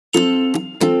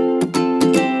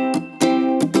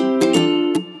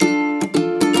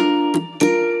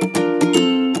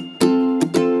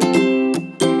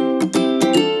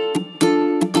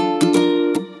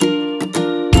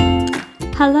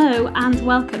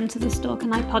welcome to the Stalk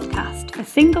and I podcast for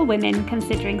single women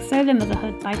considering solo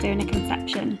motherhood by donor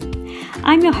conception.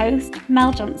 I'm your host,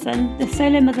 Mel Johnson, the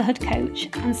solo motherhood coach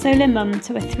and solo mum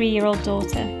to a 3-year-old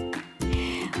daughter.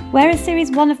 Whereas Series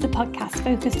 1 of the podcast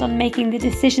focused on making the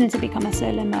decision to become a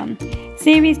solo mum,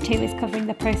 Series 2 is covering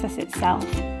the process itself.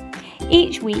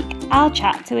 Each week, I'll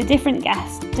chat to a different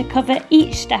guest to cover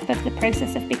each step of the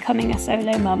process of becoming a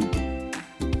solo mum.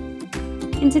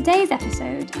 In today's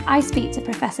episode, I speak to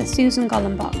Professor Susan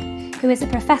Golombok, who is a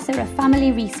Professor of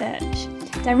Family Research,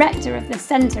 Director of the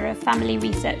Centre of Family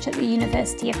Research at the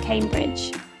University of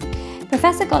Cambridge.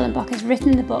 Professor Golombok has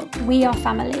written the book We Are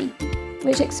Family,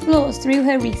 which explores through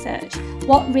her research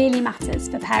what really matters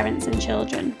for parents and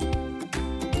children.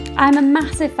 I'm a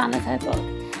massive fan of her book,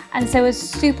 and so was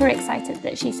super excited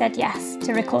that she said yes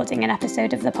to recording an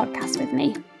episode of the podcast with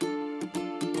me.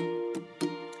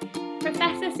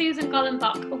 Professor Susan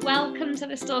Golombok, welcome to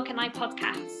the Stalk and I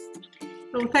podcast.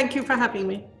 Well, thank you for having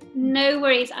me. No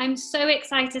worries, I'm so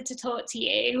excited to talk to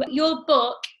you. Your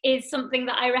book is something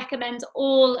that I recommend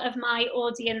all of my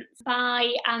audience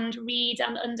buy and read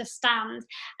and understand.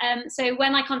 So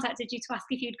when I contacted you to ask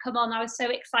if you'd come on, I was so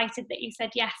excited that you said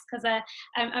yes, because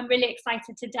I'm really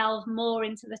excited to delve more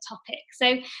into the topic.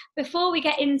 So before we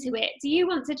get into it, do you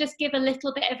want to just give a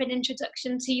little bit of an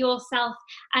introduction to yourself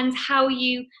and how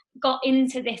you got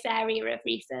into this area of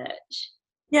research?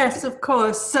 Yes, of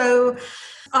course. So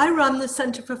I run the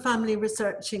Centre for Family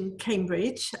Research in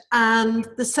Cambridge, and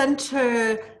the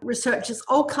centre researches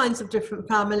all kinds of different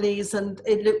families, and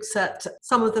it looks at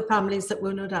some of the families that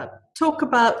we'll no doubt talk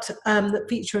about that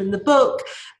feature in the book,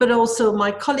 but also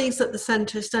my colleagues at the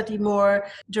centre study more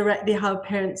directly how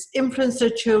parents influence their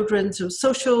children through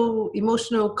social,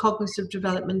 emotional, cognitive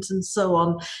development and so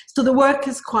on. So the work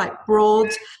is quite broad,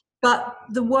 but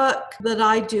the work that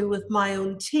I do with my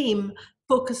own team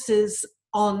focuses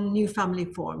on new family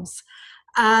forms.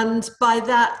 And by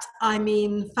that, I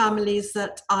mean families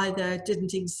that either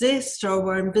didn't exist or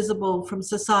were invisible from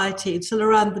society till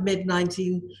around the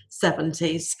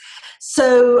mid-1970s.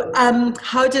 So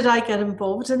how did I get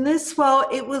involved in this? Well,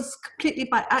 it was completely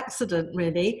by accident,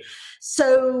 really.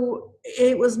 So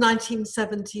it was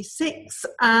 1976,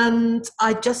 and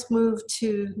I just moved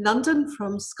to London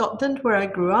from Scotland, where I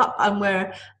grew up and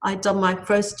where I'd done my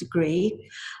first degree.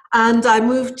 And I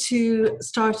moved to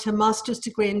start a master's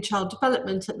degree in child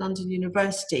development at London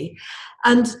University.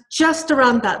 And just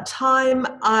around that time,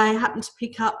 I happened to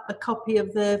pick up a copy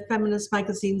of the feminist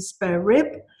magazine Spare Rib.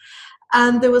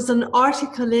 And there was an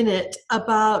article in it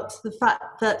about the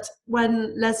fact that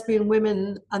when lesbian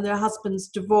women and their husbands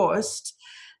divorced,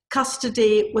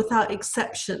 custody without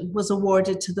exception was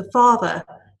awarded to the father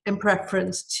in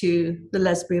preference to the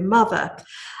lesbian mother.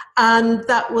 And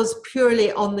that was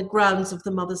purely on the grounds of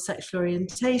the mother's sexual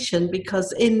orientation,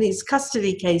 because in these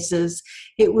custody cases,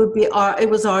 it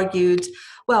was argued,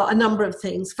 well, a number of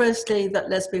things. Firstly, that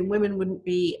lesbian women wouldn't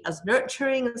be as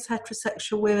nurturing as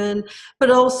heterosexual women, but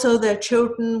also their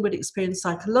children would experience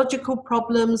psychological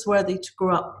problems were they to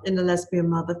grow up in a lesbian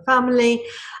mother family.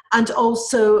 And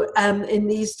also in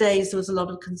these days, there was a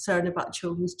lot of concern about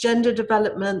children's gender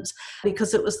development,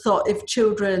 because it was thought if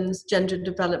children's gender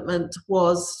development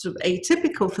was sort of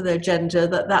atypical for their gender,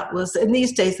 that was, in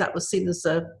these days, that was seen as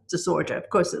a disorder. Of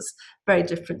course, it's very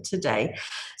different today.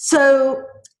 So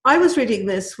I was reading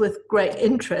this with great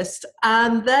interest,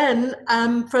 and then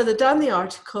further down the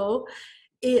article,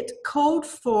 it called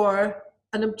for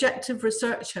an objective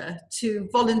researcher to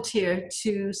volunteer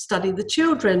to study the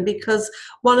children, because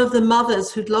one of the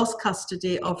mothers who'd lost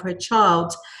custody of her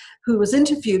child, who was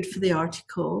interviewed for the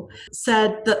article,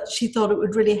 said that she thought it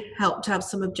would really help to have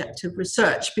some objective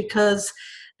research, because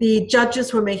the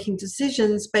judges were making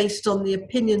decisions based on the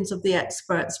opinions of the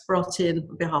experts brought in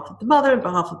on behalf of the mother and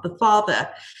behalf of the father.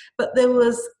 But there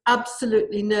was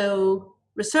absolutely no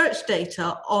research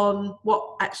data on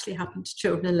what actually happened to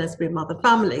children in lesbian mother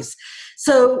families.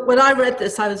 So when I read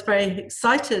this, I was very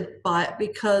excited by it,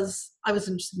 because I was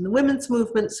interested in the women's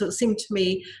movement, so it seemed to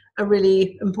me a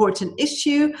really important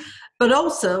issue. But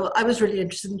also, I was really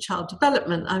interested in child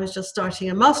development. I was just starting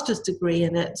a master's degree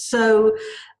in it. So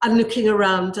I'm looking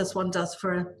around, as one does,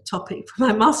 for a topic for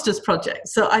my master's project.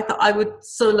 So I thought I would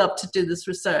so love to do this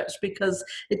research, because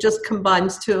it just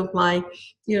combines two of my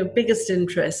biggest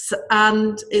interests,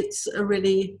 and it's a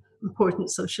really important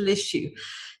social issue.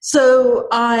 So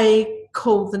I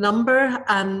called the number,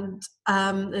 and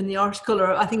in the article,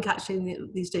 or I think actually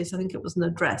these days, I think it was an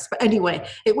address. But anyway,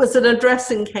 it was an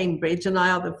address in Cambridge, and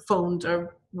I either phoned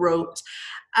or wrote.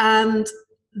 And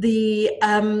the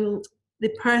the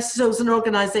person, so it was an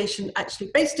organisation actually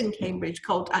based in Cambridge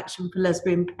called Action for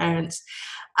Lesbian Parents.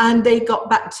 And they got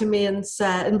back to me and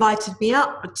invited me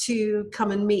up to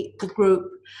come and meet the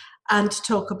group and to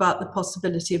talk about the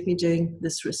possibility of me doing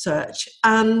this research.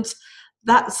 And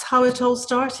that's how it all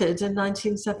started in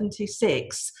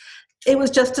 1976. It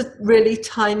was just a really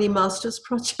tiny master's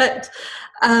project.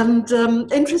 And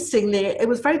interestingly, it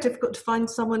was very difficult to find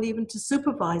someone even to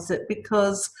supervise it,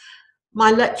 because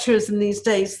my lecturers in these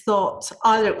days thought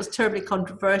either it was terribly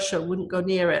controversial, wouldn't go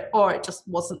near it, or it just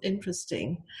wasn't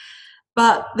interesting.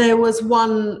 But there was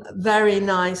one very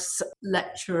nice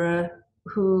lecturer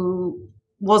who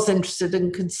was interested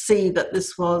and could see that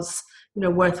this was,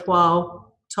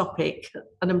 worthwhile topic,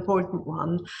 an important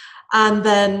one. And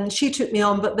then she took me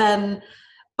on, but then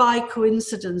by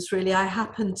coincidence, really, I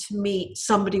happened to meet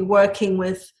somebody working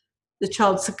with the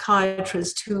child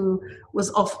psychiatrist who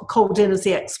was called in as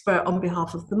the expert on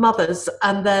behalf of the mothers.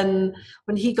 And then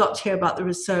when he got to hear about the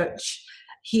research,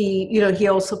 he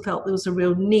also felt there was a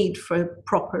real need for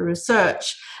proper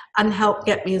research, and helped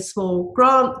get me a small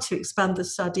grant to expand the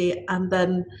study. And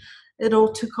then it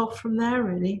all took off from there,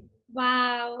 really.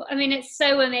 Wow. I mean, it's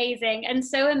so amazing, and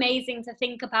so amazing to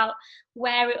think about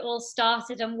where it all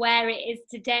started and where it is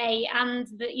today, and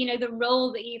the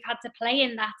role that you've had to play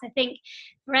in that. I think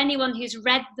for anyone who's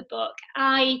read the book,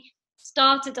 I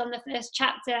started on the first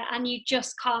chapter and you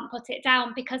just can't put it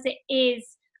down, because it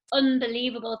is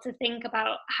unbelievable to think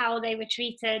about how they were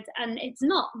treated, and it's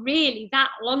not really that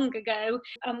long ago,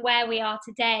 and where we are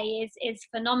today is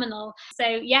phenomenal. So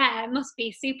yeah, it must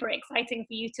be super exciting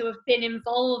for you to have been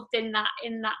involved in that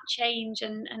change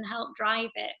and help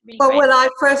drive it. Really well, great. When I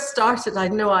first started, I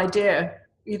had no idea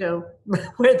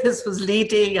where this was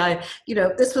leading.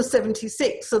 This was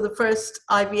 76, so the first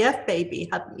IVF baby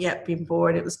hadn't yet been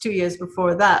born. It was 2 years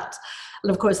before that, and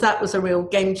of course that was a real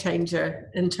game changer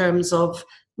in terms of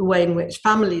the way in which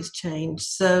families change.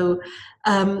 So,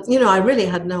 I really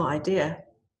had no idea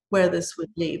where this would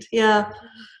lead. Yeah.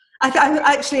 I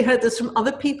actually heard this from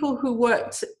other people who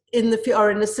worked in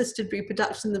assisted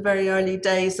reproduction in the very early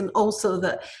days, and also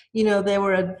that, they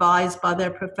were advised by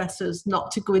their professors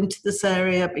not to go into this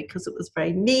area because it was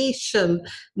very niche and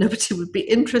nobody would be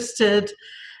interested.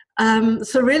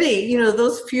 So really,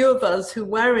 those few of us who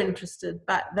were interested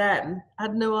back then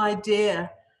had no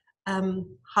idea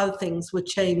how things would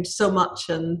change so much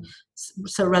and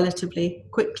so relatively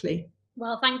quickly.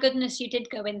 Well, thank goodness you did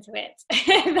go into it.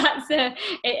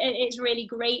 It's really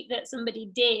great that somebody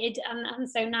did, and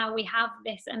so now we have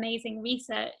this amazing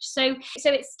research. So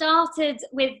it started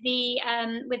with the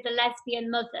lesbian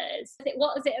mothers.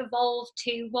 What has it evolved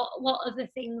to? What other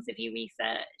things have you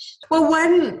researched? Well,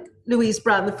 when Louise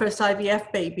Brown, the first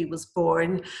IVF baby, was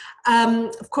born,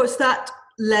 of course that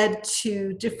led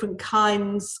to different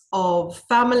kinds of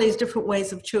families, different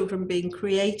ways of children being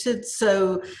created.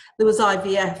 So there was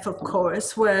IVF, of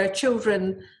course, where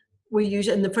children were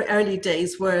usually, in the early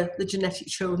days, were the genetic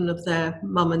children of their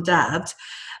mum and dad.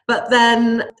 But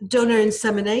then donor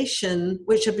insemination,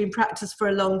 which had been practiced for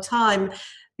a long time,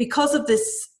 because of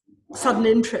this sudden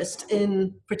interest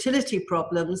in fertility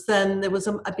problems, then there was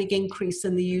a big increase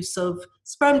in the use of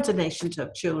sperm donation to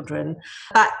have children.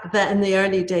 Back then in the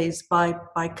early days by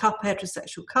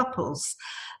heterosexual couples,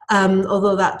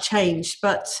 although that changed,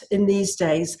 but in these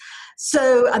days.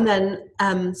 So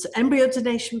embryo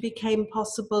donation became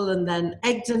possible, and then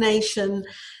egg donation.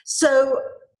 So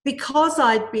because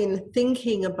I'd been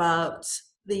thinking about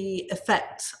the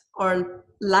effect or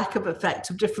lack of effect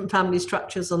of different family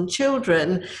structures on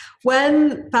children,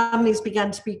 when families began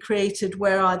to be created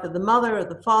where either the mother or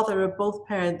the father or both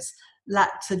parents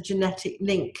lacked a genetic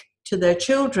link to their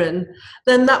children,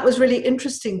 then that was really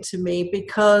interesting to me,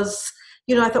 because,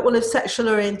 I thought, well, if sexual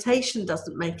orientation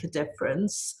doesn't make a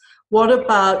difference, what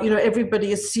about,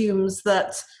 everybody assumes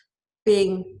that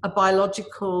being a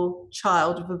biological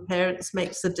child of a parents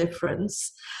makes a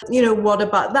difference. What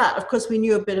about that? Of course, we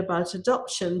knew a bit about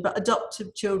adoption, but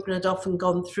adoptive children had often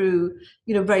gone through,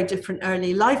 very different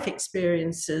early life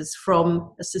experiences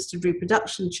from assisted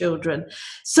reproduction children.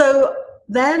 So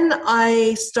then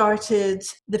I started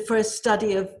the first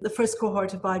study of the first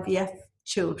cohort of IVF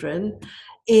children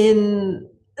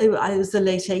it was the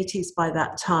late 80s by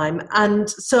that time. And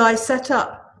so I set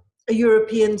up a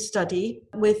European study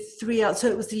with so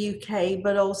it was the UK,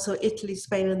 but also Italy,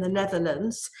 Spain, and the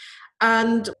Netherlands.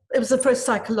 And it was the first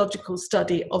psychological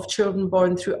study of children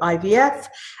born through IVF.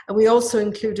 And we also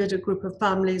included a group of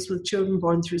families with children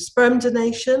born through sperm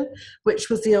donation, which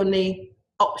was the only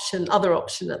other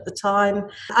option at the time.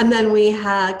 And then we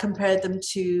had compared them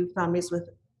to families with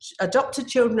adopted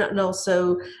children and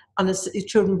also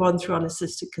children born through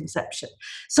unassisted conception.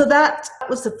 So that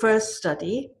was the first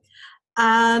study.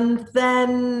 And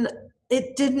then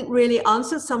it didn't really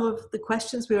answer some of the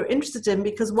questions we were interested in,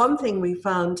 because one thing we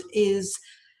found is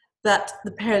that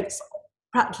the parents,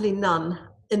 practically none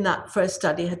in that first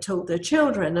study, had told their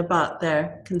children about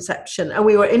their conception. And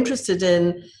we were interested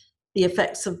in the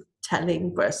effects of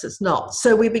telling versus not.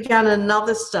 So we began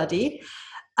another study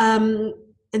in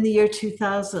the year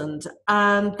 2000,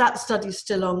 and that study is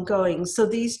still ongoing. So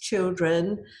these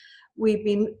children,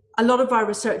 a lot of our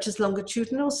research is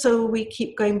longitudinal, so we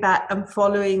keep going back and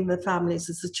following the families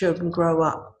as the children grow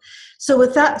up. So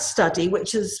with that study,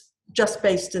 which is just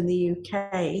based in the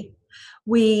UK,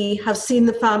 we have seen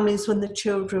the families when the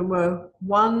children were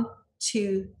 1,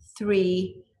 2,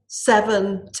 3,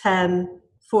 7, 10,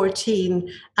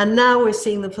 14, and now we're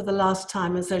seeing them for the last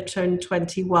time as they're turned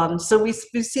 21. So we've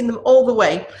seen them all the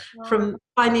way from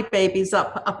tiny babies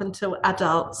up until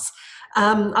adults.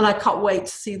 And I can't wait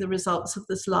to see the results of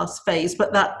this last phase,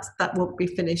 but that won't be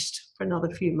finished for another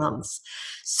few months.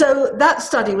 So that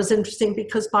study was interesting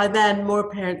because by then more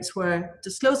parents were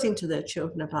disclosing to their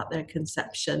children about their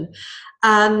conception.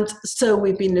 And so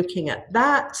we've been looking at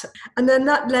that. And then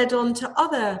that led on to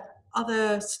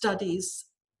other studies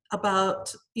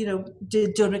about,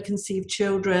 did donor-conceived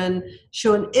children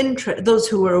show an interest, those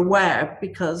who were aware,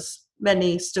 because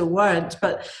many still weren't,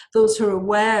 but those who are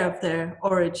aware of their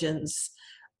origins,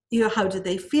 how did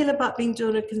they feel about being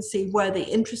donor conceived? Were they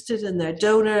interested in their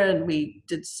donor? And we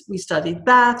studied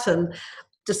that and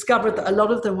discovered that a lot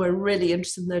of them were really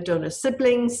interested in their donor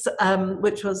siblings,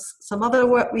 which was some other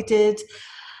work we did.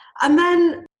 And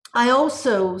then I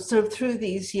also, sort of through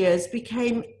these years,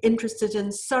 became interested in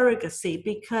surrogacy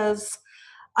because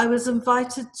I was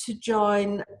invited to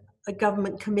join a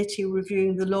government committee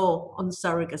reviewing the law on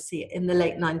surrogacy in the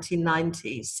late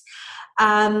 1990s.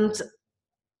 And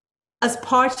as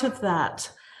part of that,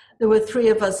 there were 3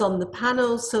 of us on the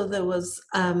panel. So there was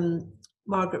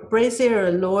Margaret Brazier,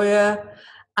 a lawyer,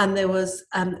 and there was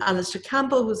Alistair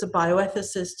Campbell, who's a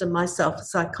bioethicist, and myself, a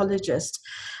psychologist.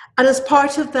 And as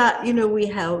part of that, we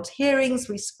held hearings,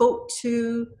 we spoke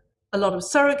to a lot of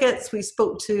surrogates, we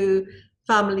spoke to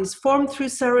families formed through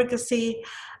surrogacy,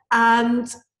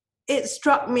 and it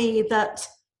struck me that,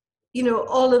 there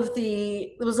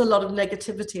was a lot of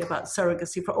negativity about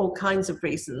surrogacy for all kinds of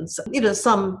reasons.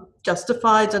 Some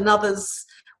justified and others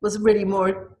was really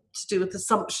more to do with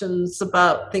assumptions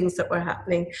about things that were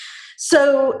happening.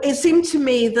 So it seemed to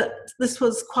me that this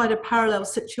was quite a parallel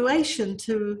situation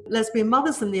to lesbian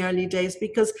mothers in the early days,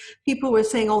 because people were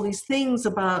saying all these things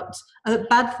about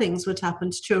bad things would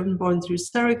happen to children born through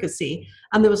surrogacy,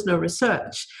 and there was no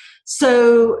research.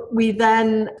 So we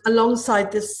then,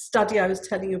 alongside this study I was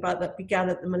telling you about that began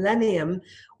at the millennium,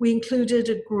 we included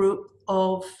a group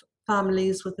of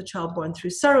families with a child born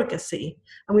through surrogacy.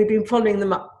 And we've been following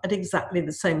them up at exactly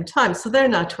the same time. So they're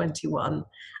now 21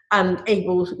 and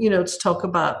able, to talk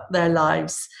about their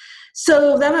lives.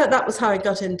 So then that was how I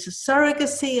got into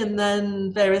surrogacy, and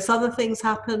then various other things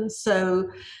happened. So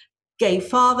gay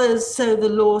fathers, so the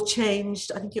law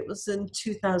changed, I think it was in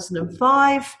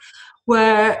 2005,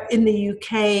 where in the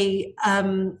UK,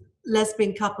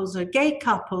 lesbian couples or gay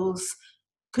couples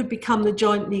could become the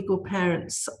joint legal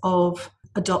parents of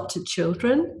adopted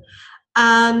children.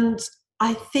 And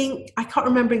I can't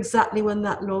remember exactly when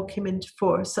that law came into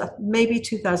force, maybe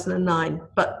 2009,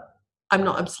 but I'm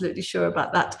not absolutely sure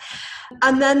about that.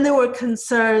 And then there were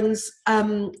concerns,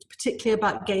 particularly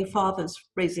about gay fathers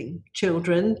raising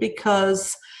children,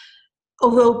 because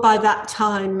although by that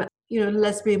time,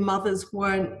 lesbian mothers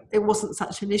it wasn't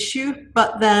such an issue,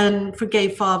 but then for gay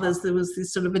fathers, there was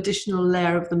this sort of additional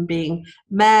layer of them being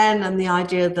men, and the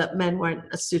idea that men weren't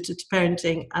as suited to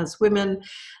parenting as women,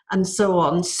 and so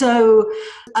on. So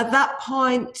at that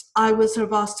point, I was sort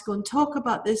of asked to go and talk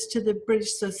about this to the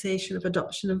British Association of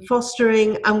Adoption and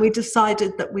Fostering, and we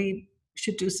decided that we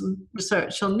should do some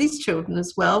research on these children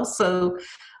as well. So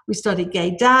we studied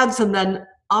gay dads, and then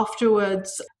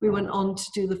afterwards, we went on to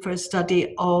do the first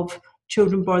study of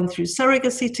children born through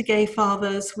surrogacy to gay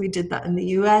fathers. We did that in the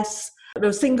US.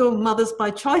 Single mothers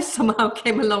by choice somehow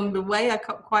came along the way. I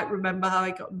can't quite remember how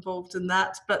I got involved in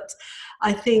that, but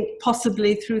I think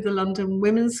possibly through the London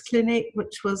Women's Clinic,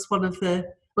 which was one of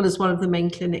the main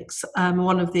clinics,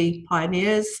 one of the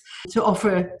pioneers to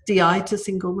offer DI to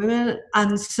single women.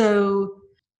 And so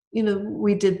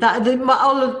we did that.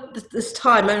 All of this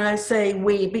time, and I say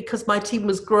we because my team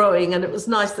was growing, and it was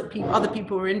nice that other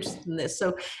people were interested in this.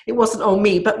 So it wasn't all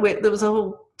me, but there was a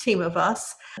whole team of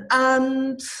us.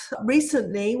 And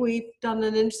recently, we've done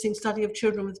an interesting study of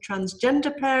children with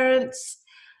transgender parents.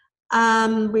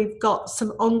 And we've got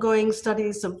some ongoing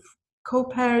studies of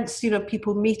co-parents,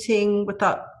 people meeting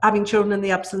without having children in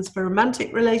the absence of a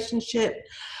romantic relationship.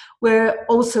 We're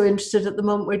also interested at the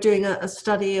moment, we're doing a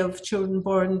study of children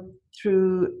born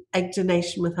through egg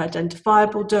donation with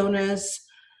identifiable donors.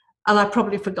 And I've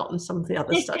probably forgotten some of the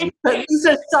other studies, but these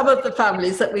are some of the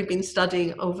families that we've been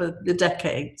studying over the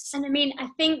decades. And I mean, I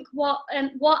think what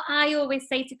I always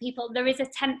say to people, there is a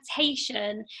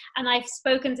temptation, and I've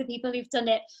spoken to people who've done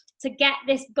it, to get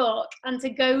this book and to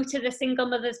go to the Single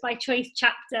Mothers by Choice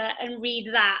chapter and read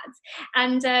that.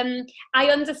 And I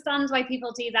understand why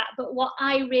people do that, but what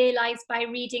I realised by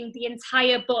reading the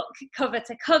entire book cover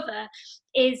to cover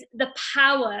is the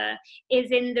power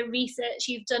is in the research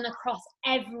you've done across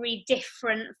every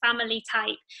different family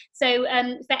type. So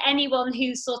for anyone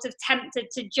who's sort of tempted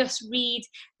to just read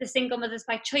the Single Mothers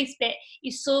by Choice bit,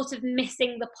 you're sort of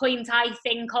missing the point, I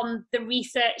think, on the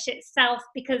research itself,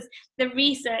 because the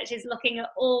research is looking at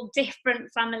all different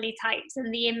family types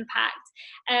and the impact.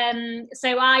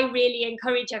 So I really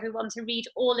encourage everyone to read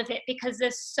all of it, because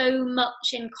there's so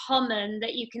much in common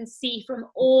that you can see from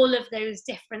all of those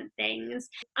different things.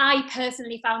 I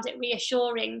personally found it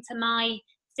reassuring to my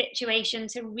situation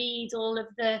to read all of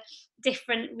the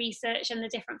different research and the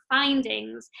different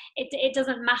findings. It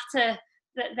doesn't matter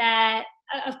that they're,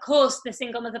 of course, the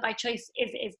Single Mother by Choice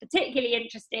is particularly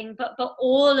interesting, but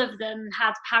all of them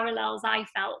had parallels, I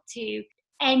felt, to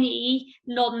any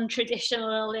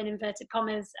non-traditional, in inverted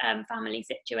commas, family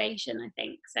situation, I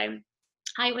think. So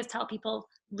I always tell people,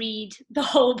 read the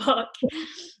whole book.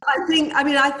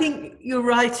 I think you're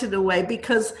right in a way,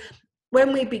 because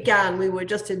when we began, we were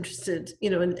just interested,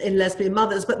 in lesbian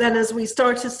mothers. But then as we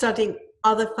started studying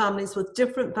other families with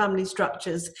different family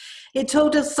structures, it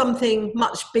told us something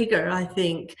much bigger, I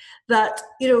think, that,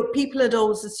 people had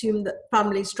always assumed that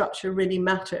family structure really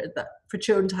mattered, that for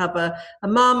children to have a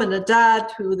mum and a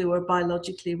dad who they were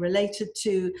biologically related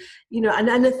to, and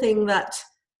anything that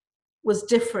was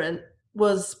different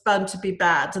was bound to be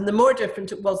bad. And the more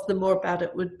different it was, the more bad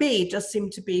it would be, just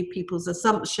seemed to be people's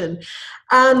assumption.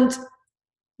 And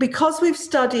because we've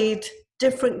studied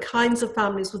different kinds of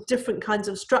families with different kinds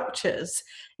of structures,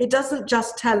 it doesn't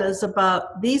just tell us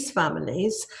about these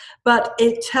families, but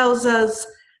it tells us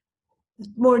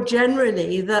more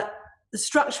generally that the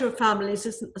structure of families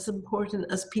isn't as important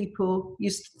as people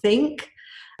used to think.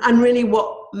 And really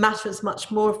what matters much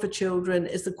more for children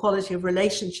is the quality of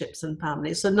relationships in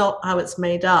families. So not how it's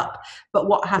made up, but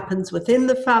what happens within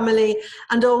the family,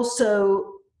 and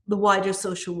also the wider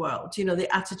social world,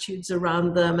 the attitudes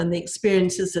around them and the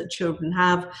experiences that children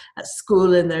have at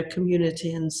school, in their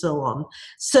community, and so on.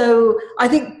 So I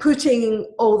think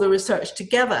putting all the research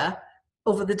together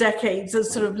over the decades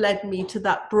has sort of led me to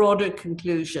that broader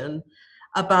conclusion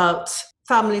about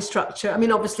family structure. I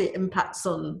mean, obviously it impacts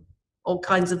on all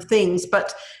kinds of things,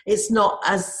 but it's not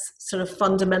as sort of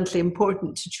fundamentally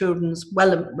important to children's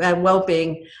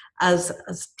well-being as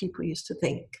people used to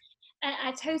think.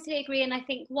 I totally agree, and I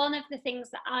think one of the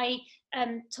things that I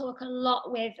talk a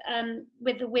lot with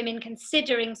the women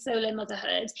considering solo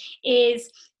motherhood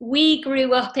is we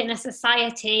grew up in a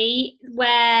society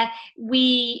where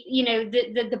we,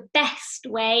 the best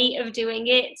way of doing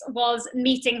it was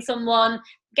meeting someone,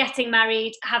 getting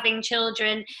married, having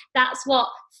children. That's what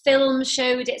film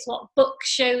showed, it's what books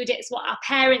showed, it's what our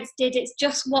parents did, it's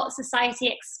just what society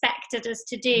expected us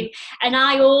to do. And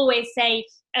I always say,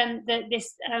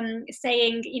 this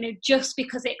saying, just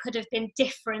because it could have been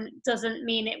different doesn't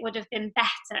mean it would have been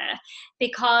better,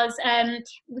 because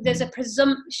there's a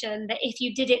presumption that if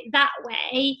you did it that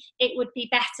way, it would be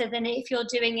better than if you're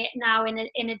doing it now in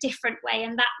a different way.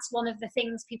 And that's one of the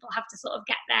things people have to sort of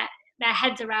get their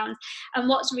heads around. And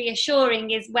what's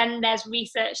reassuring is when there's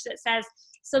research that says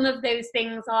some of those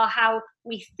things are how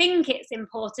we think it's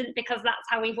important because that's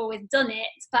how we've always done it,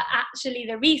 but actually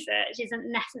the research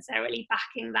isn't necessarily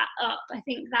backing that up. I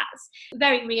think that's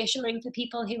very reassuring for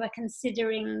people who are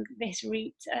considering this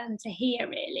route to hear,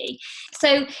 really.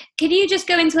 So could you just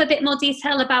go into a bit more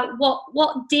detail about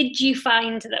what did you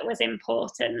find that was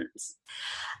important?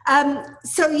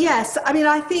 So yes,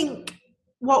 I think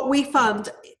what we found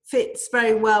fits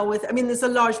very well with, there's a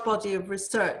large body of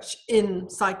research in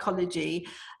psychology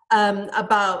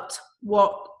about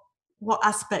what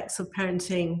aspects of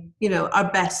parenting,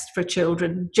 are best for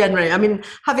children generally.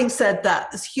 Having said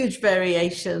that, there's huge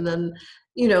variation, and,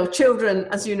 children,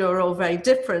 as you know, are all very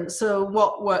different. So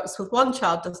what works with one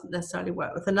child doesn't necessarily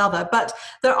work with another. But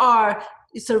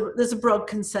there's a broad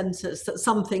consensus that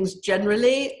some things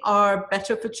generally are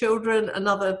better for children and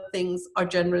other things are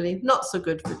generally not so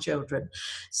good for children.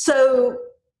 So,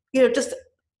 just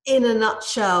in a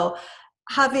nutshell,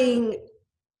 having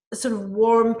sort of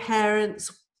warm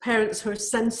parents who are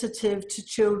sensitive to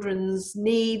children's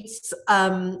needs, who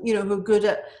are good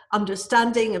at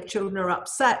understanding if children are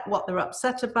upset, what they're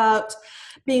upset about,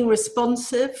 being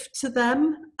responsive to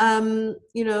them,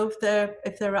 if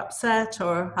they're upset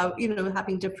or how,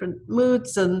 having different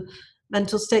moods and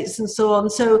mental states and so on.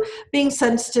 So being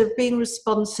sensitive, being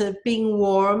responsive, being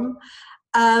warm,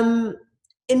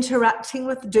 interacting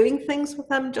with, doing things with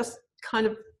them, just kind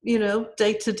of,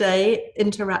 day-to-day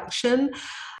interaction.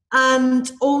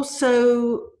 And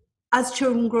also, as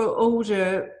children grow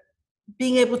older,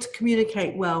 being able to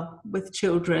communicate well with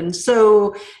children.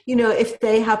 So, if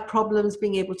they have problems,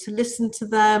 being able to listen to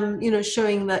them,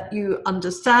 showing that you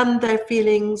understand their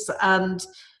feelings and,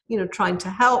 trying to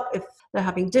help if they're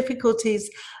having difficulties,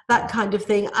 that kind of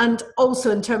thing. And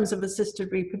also in terms of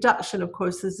assisted reproduction, of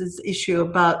course, there's this issue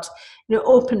about,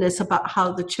 openness about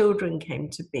how the children came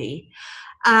to be.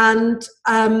 And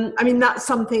that's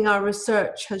something our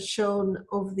research has shown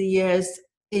over the years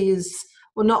is,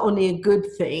 well, not only a good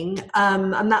thing,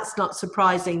 and that's not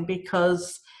surprising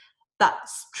because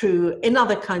that's true in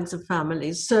other kinds of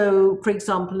families. So, for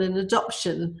example, in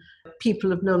adoption,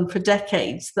 people have known for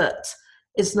decades that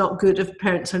it's not good if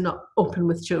parents are not open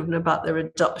with children about their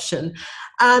adoption.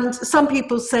 And some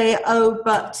people say, oh,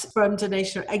 but sperm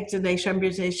donation or egg donation,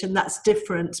 embryo donation, that's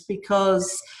different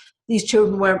because these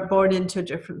children weren't born into a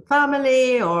different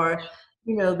family, or,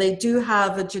 they do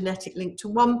have a genetic link to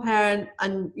one parent,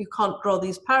 and you can't draw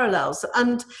these parallels.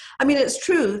 And it's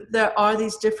true, there are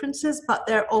these differences, but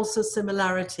there are also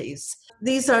similarities.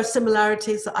 These are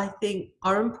similarities that I think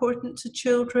are important to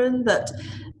children that,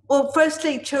 well,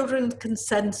 firstly, children can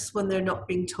sense when they're not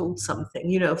being told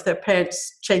something, if their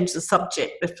parents change the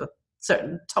subject, if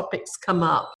certain topics come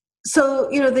up. So,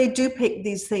 they do pick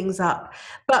these things up.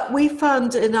 But we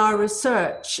found in our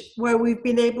research where we've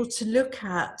been able to look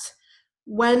at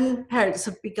when parents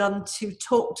have begun to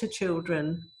talk to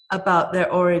children about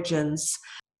their origins.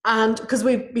 And because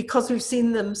we've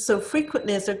seen them so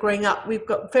frequently as they're growing up, we've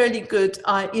got fairly good,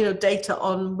 data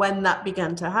on when that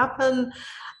began to happen,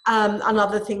 and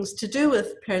other things to do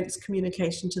with parents'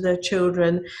 communication to their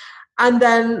children. And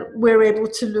then we're able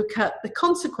to look at the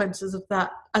consequences of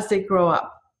that as they grow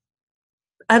up.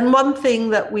 And one thing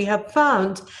that we have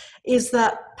found is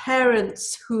that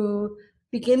parents who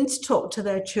begin to talk to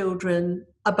their children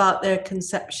about their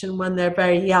conception when they're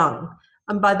very young,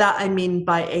 and by that I mean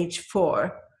by age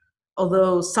 4,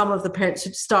 although some of the parents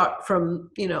should start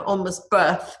from, almost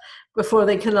birth before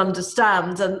they can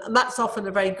understand. And that's often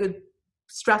a very good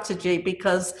strategy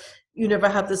because you never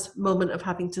have this moment of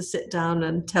having to sit down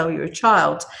and tell your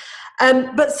child.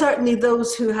 But certainly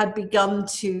those who had begun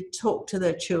to talk to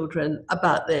their children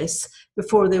about this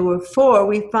before they were 4,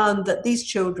 we found that these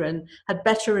children had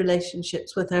better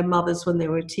relationships with their mothers when they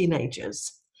were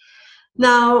teenagers.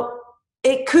 Now,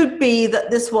 it could be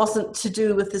that this wasn't to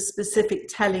do with the specific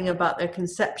telling about their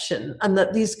conception, and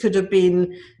that these could have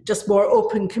been just more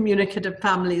open, communicative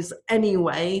families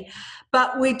anyway.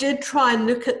 But we did try and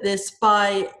look at this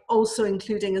by also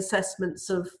including assessments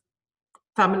of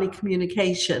family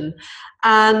communication,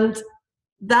 and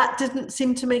that didn't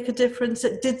seem to make a difference.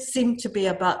 It did seem to be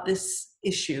about this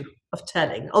issue of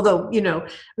telling, although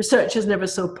research is never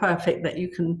so perfect that you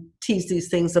can tease these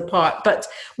things apart, but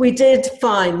we did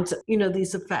find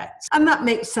these effects, and that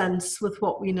makes sense with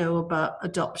what we know about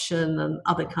adoption and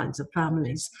other kinds of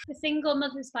families. For single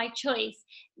mothers by choice,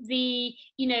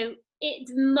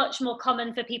 it's much more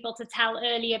common for people to tell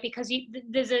earlier because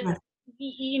there's a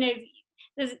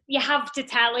you have to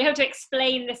tell, you have to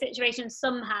explain the situation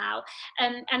somehow.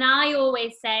 And I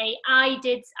always say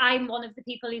I'm one of the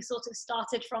people who sort of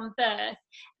started from birth,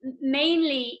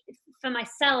 mainly for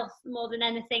myself more than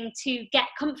anything, to get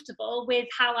comfortable with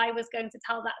how I was going to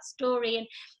tell that story. And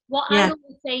what I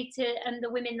always say to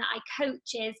the women that I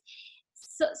coach is,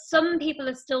 some people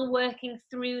are still working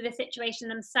through the situation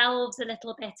themselves a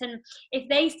little bit, and if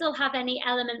they still have any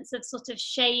elements of sort of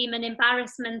shame and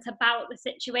embarrassment about the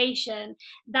situation,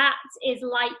 that is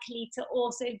likely to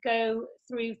also go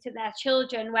through to their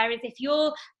children. Whereas if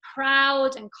you're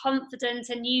proud and confident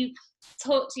and you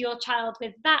talk to your child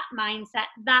with that mindset,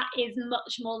 that is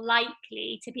much more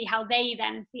likely to be how they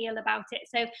then feel about it.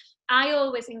 So I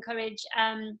always encourage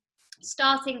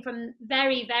starting from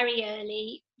very, very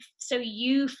early, so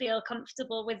you feel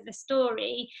comfortable with the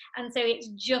story, and so it's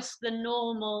just the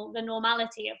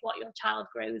normality of what your child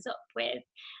grows up with.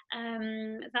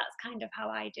 That's kind of how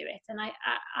I do it, and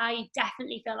I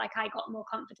definitely feel like I got more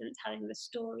confident telling the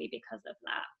story because of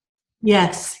that.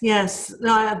 Yes,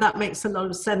 no, that makes a lot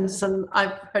of sense, and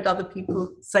I've heard other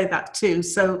people say that too,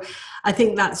 so I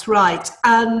think that's right.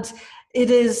 And It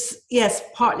is, yes,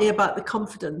 partly about the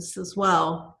confidence as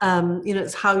well.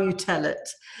 It's how you tell it.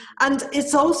 And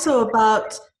it's also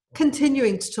about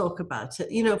continuing to talk about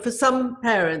it. For some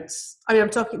parents, I'm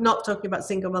not talking about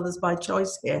single mothers by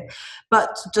choice here,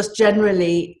 but just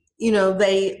generally,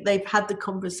 they've had the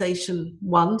conversation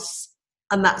once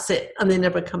and that's it, and they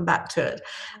never come back to it.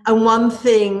 And one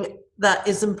thing that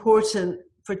is important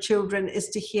for children is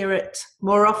to hear it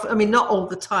more often. I mean, not all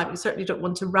the time. You certainly don't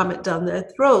want to ram it down their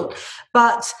throat,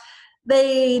 but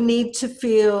they need to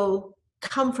feel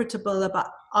comfortable about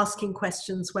asking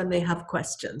questions when they have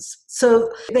questions.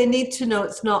 So they need to know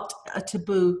it's not a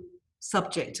taboo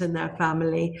subject in their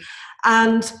family.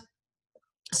 And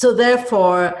so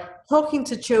therefore, talking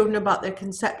to children about their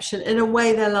conception in a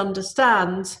way they'll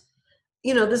understand,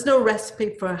 there's no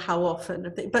recipe for how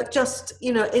often, but just,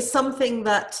 it's something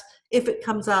that if it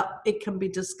comes up, it can be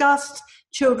discussed.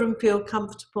 Children feel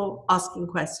comfortable asking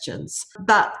questions.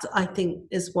 That, I think,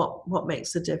 is what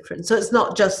makes a difference. So it's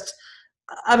not just,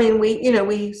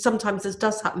 we sometimes this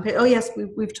does happen. Oh yes,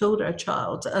 we've told our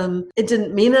child. It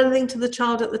didn't mean anything to the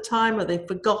child at the time, or they've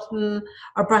forgotten,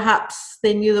 or perhaps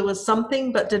they knew there was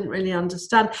something but didn't really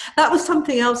understand. That was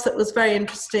something else that was very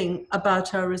interesting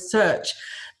about our research,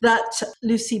 that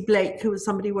Lucy Blake, who was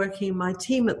somebody working in my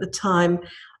team at the time,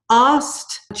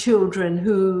 asked children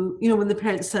who, when the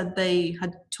parents said they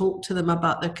had talked to them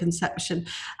about their conception,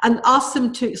 and asked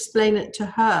them to explain it to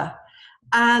her.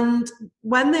 And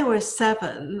when they were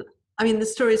 7, the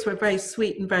stories were very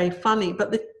sweet and very funny, but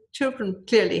the children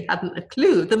clearly hadn't a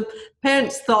clue. The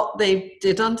parents thought they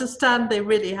did understand, they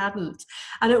really hadn't.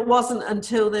 And it wasn't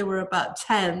until they were about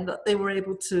 10 that they were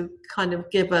able to kind of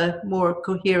give a more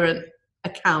coherent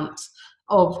account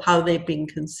of how they've been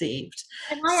conceived.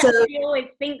 And I actually always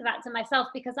think that to myself,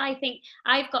 because I think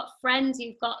I've got friends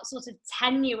who've got sort of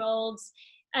 10-year-olds,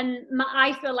 and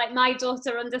I feel like my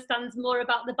daughter understands more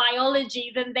about the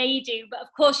biology than they do, but of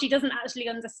course she doesn't actually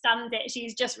understand it.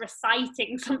 She's just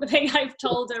reciting something I've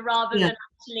told her rather than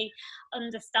actually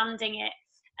understanding it.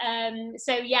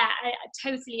 So yeah, I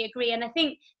totally agree. And I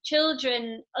think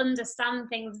children understand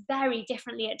things very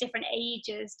differently at different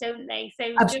ages, don't they?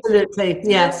 So absolutely,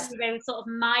 yes. Those sort of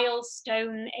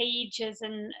milestone ages,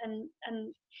 and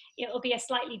it'll be a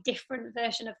slightly different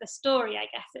version of the story, I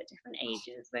guess, at different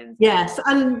ages. Yes,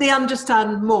 and they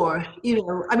understand more.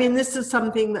 This is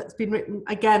something that's been written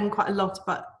again quite a lot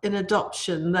about in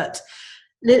adoption, that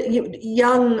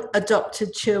young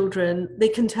adopted children, they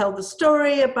can tell the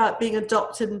story about being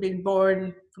adopted and being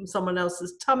born from someone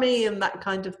else's tummy and that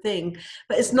kind of thing,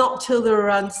 but it's not till they're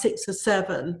around 6 or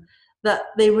 7 that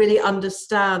they really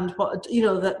understand what,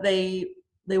 that they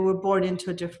were born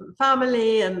into a different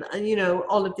family and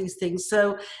all of these things.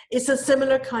 So it's a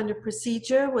similar kind of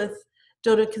procedure with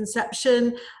donor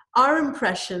conception. Our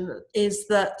impression is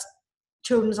that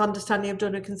children's understanding of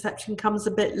donor conception comes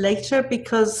a bit later,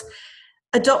 because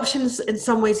adoption's in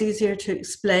some ways easier to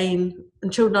explain,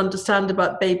 and children understand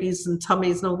about babies and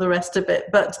tummies and all the rest of it,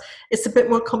 but it's a bit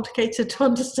more complicated to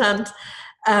understand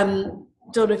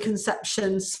donor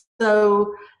conception.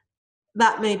 So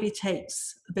that maybe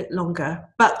takes a bit longer.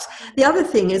 But the other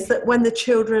thing is that when the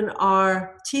children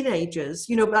are teenagers,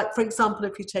 like for example,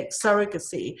 if you take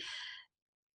surrogacy,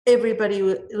 everybody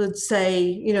would say,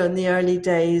 in the early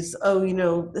days,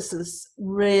 this is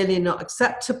really not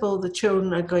acceptable. The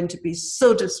children are going to be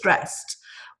so distressed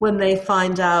when they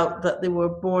find out that they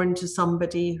were born to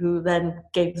somebody who then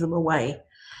gave them away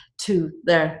to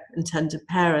their intended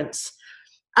parents.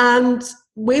 And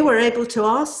we were able to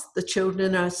ask the children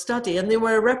in our study, and they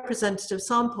were a representative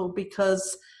sample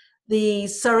because the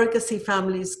surrogacy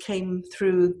families came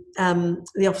through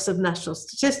the Office of National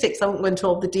Statistics. I won't go into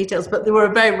all the details, but they were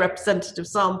a very representative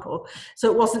sample.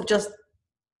 So it wasn't just,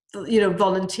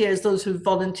 volunteers. Those who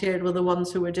volunteered were the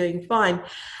ones who were doing fine.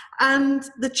 And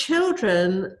the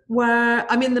children were,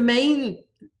 the main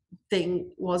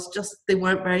thing was just they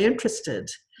weren't very interested.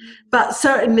 But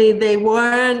certainly they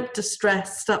weren't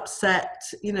distressed, upset,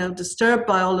 disturbed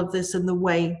by all of this in the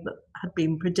way that had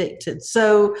been predicted.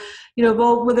 So, there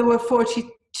were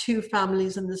 42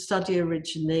 families in the study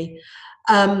originally.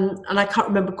 And I can't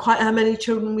remember quite how many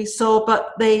children we saw,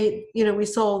 but we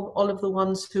saw all of the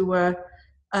ones who were,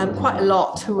 quite a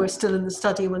lot who were still in the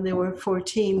study when they were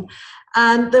 14.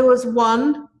 And there was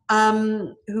one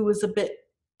who was a bit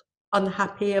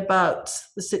unhappy about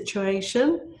the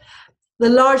situation. The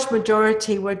large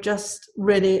majority were just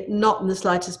really not in the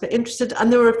slightest bit interested,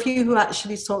 and there were a few who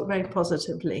actually saw it very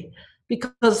positively,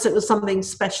 because it was something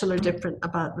special or different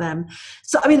about them.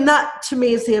 So, I mean, that to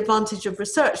me is the advantage of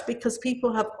research, because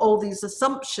people have all these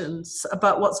assumptions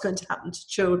about what's going to happen to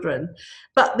children,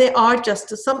 but they are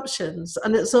just assumptions.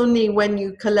 And it's only when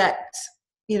you collect,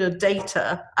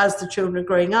 data as the children are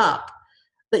growing up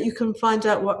that you can find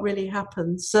out what really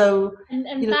happens. So, and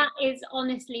that is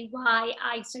honestly why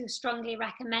I so strongly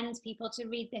recommend people to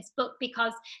read this book,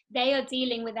 because they are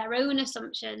dealing with their own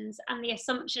assumptions and the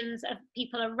assumptions of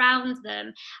people around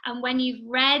them. And when you've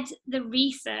read the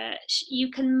research,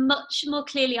 you can much more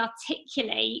clearly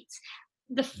articulate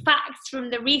the facts from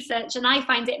the research, and I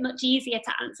find it much easier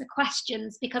to answer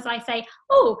questions because I say,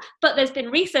 oh, but there's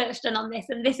been research done on this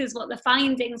and this is what the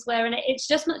findings were, and it's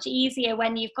just much easier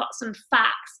when you've got some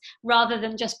facts rather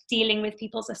than just dealing with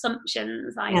people's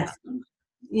assumptions.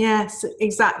 Yes,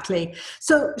 exactly.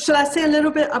 So shall I say a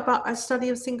little bit about our study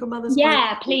of single mothers?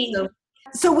 Yeah, please.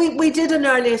 So we did an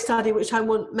earlier study, which I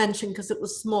won't mention because it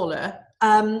was smaller,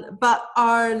 but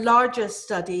our largest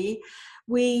study,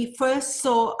 we first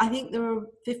saw, I think there were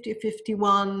 50 or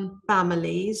 51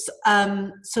 families.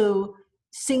 So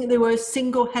there were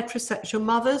single heterosexual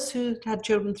mothers who had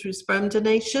children through sperm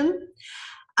donation.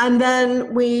 And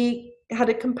then we had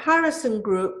a comparison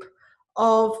group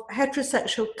of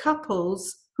heterosexual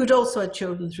couples who'd also had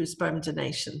children through sperm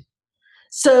donation.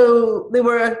 So they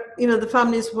were, the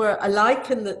families were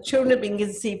alike in that children had been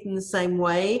conceived in the same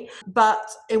way, but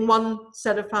in one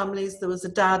set of families there was a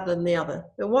dad and the other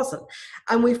there wasn't.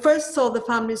 And we first saw the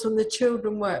families when the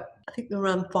children were, I think,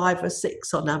 around 5 or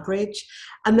 6 on average,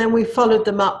 and then we followed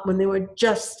them up when they were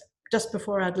just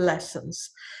before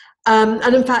adolescence. And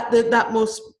in fact, that more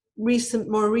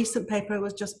recent paper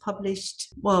was just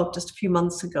published, just a few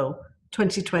months ago,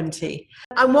 2020.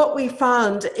 And what we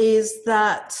found is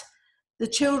that the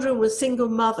children were single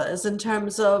mothers in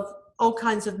terms of all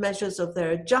kinds of measures of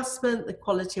their adjustment, the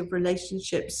quality of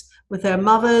relationships with their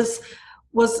mothers,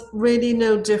 was really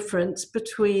no difference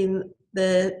between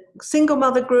the single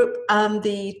mother group and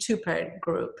the two-parent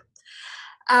group.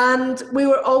 And we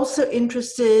were also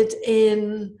interested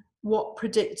in what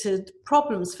predicted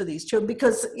problems for these children,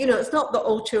 because, it's not that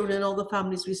all children in all the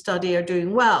families we study are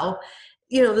doing well.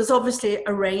 There's obviously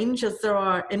a range, as there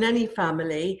are in any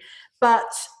family,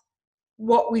 but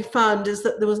what we found is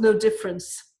that there was no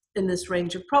difference in this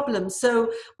range of problems.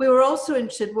 So we were also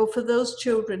interested, for those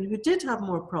children who did have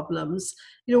more problems,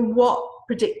 what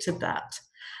predicted that?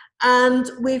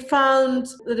 And we found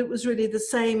that it was really the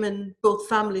same in both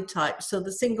family types. So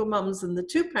the single mums and the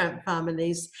two-parent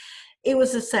families, it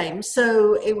was the same.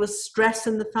 So it was stress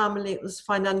in the family, it was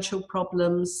financial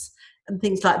problems and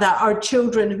things like that. Our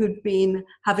children who'd been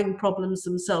having problems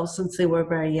themselves since they were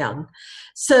very young.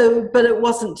 So, but it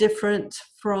wasn't different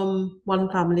from one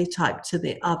family type to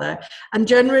the other. And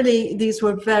generally, these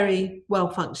were very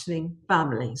well-functioning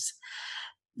families.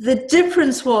 The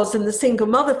difference was in the single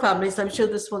mother families, I'm sure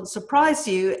this won't surprise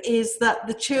you, is that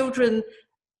the children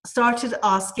started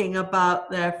asking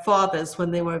about their fathers when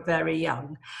they were very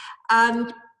young.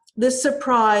 And this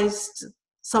surprised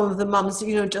some of the mums,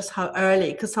 just how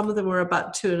early, because some of them were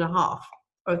about 2.5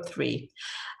 or 3.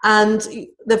 And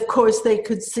of course, they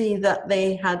could see that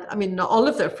they had, not all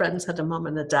of their friends had a mum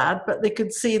and a dad, but they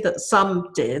could see that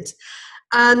some did.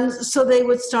 And so they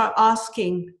would start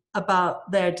asking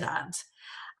about their dad.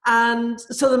 And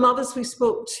so the mothers we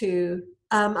spoke to,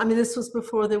 this was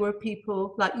before there were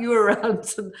people like you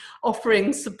around and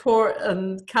offering support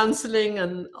and counselling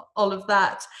and all of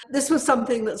that. This was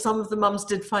something that some of the mums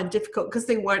did find difficult because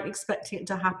they weren't expecting it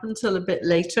to happen till a bit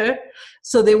later.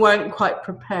 So they weren't quite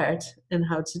prepared in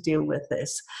how to deal with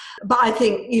this. But I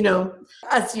think,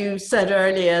 as you said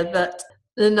earlier, that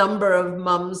the number of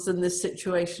mums in this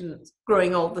situation is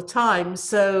growing all the time.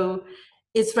 So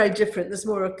it's very different. There's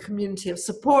more a community of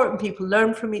support and people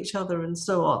learn from each other and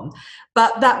so on.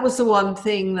 But that was the one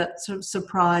thing that sort of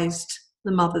surprised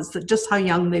the mothers, that just how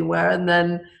young they were, and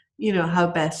then, how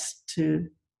best to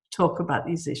talk about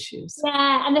these issues.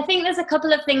 Yeah, and I think there's a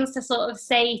couple of things to sort of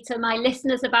say to my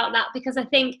listeners about that, because I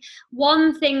think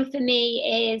one thing for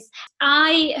me is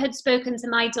I had spoken to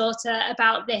my daughter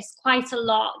about this quite a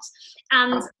lot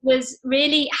and was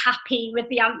really happy with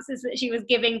the answers that she was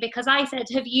giving, because I said,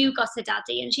 have you got a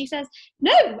daddy? And she says,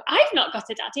 no, I've not got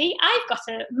a daddy. I've got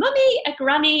a mummy, a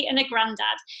granny and a granddad.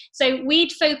 So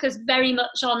we'd focus very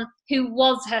much on who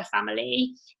was her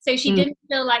family. So she didn't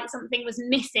feel like something was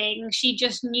missing. She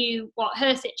just knew what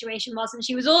her situation was. And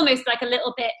she was almost like a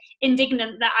little bit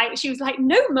indignant that she was like,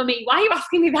 no, mummy, why are you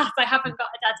asking me that? I haven't got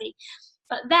a daddy.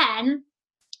 But then,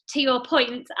 to your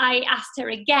point, I asked her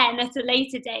again at a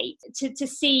later date to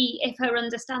see if her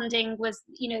understanding was,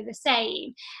 the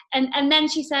same. And then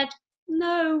she said,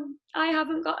 no, I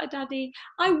haven't got a daddy.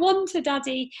 I want a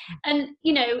daddy. And,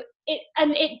 you know,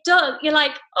 it does. You're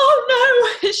like,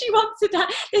 oh no, she wants a dad.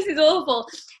 This is awful.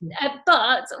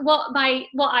 But what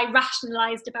I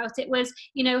rationalized about it was,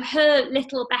 you know, her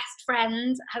little best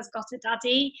friend has got a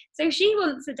daddy, so she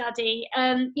wants a daddy.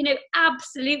 You know,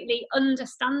 absolutely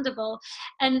understandable.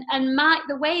 And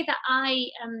the way that I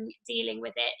am dealing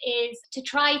with it is to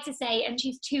try to say, and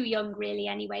she's too young really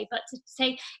anyway, but to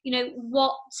say, you know,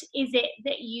 what is it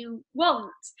that you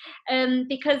want?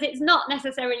 Because it's not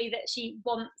necessarily that she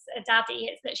wants a daddy,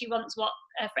 it's that she wants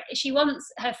she wants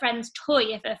her friend's toy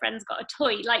if her friend's got a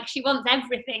toy. Like, she wants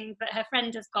everything that her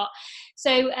friend has got.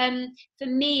 So for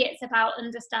me, it's about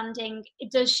understanding,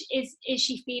 is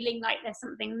she feeling like there's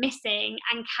something missing,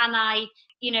 and can I,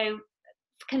 you know,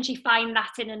 can she find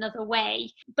that in another way?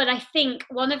 But I think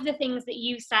one of the things that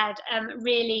you said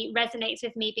really resonates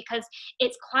with me, because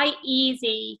it's quite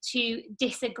easy to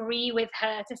disagree with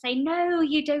her, to say, no,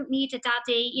 you don't need a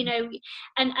daddy, you know,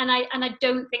 and I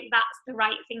don't think that's the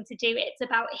right thing to do. It's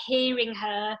about hearing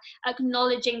her,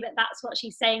 acknowledging that that's what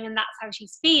she's saying and that's how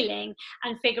she's feeling,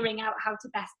 and figuring out how to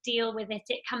best deal with it.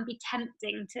 It can be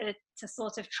tempting to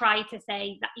sort of try to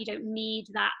say that you don't need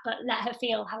that, but let her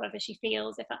feel however she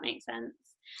feels, if that makes sense.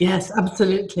 Yes,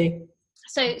 absolutely.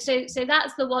 So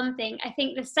that's the one thing. I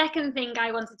think the second thing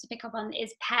I wanted to pick up on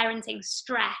is parenting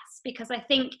stress, because I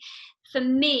think for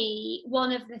me,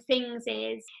 one of the things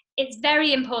is, it's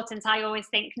very important, I always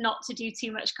think, not to do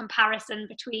too much comparison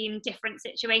between different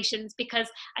situations, because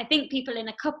I think people in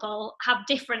a couple have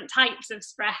different types of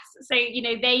stress. So, you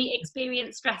know, they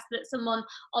experience stress that someone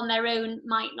on their own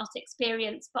might not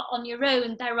experience, but on your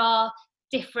own, there are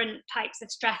different types of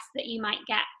stress that you might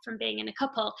get from being in a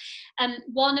couple.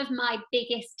 One of my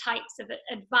biggest types of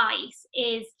advice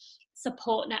is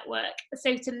support network.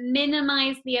 So to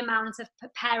minimize the amount of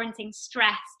parenting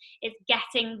stress is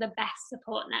getting the best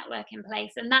support network in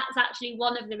place. And that's actually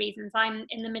one of the reasons I'm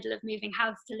in the middle of moving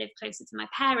house to live closer to my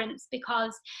parents,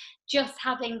 because just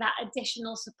having that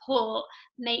additional support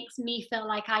makes me feel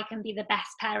like I can be the best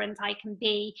parent I can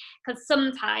be. Because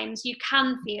sometimes you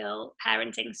can feel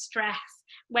parenting stress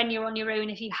when you're on your own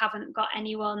if you haven't got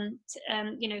anyone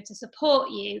to, you know, to support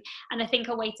you. And I think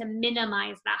a way to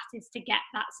minimize that is to get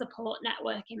that support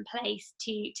network in place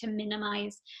to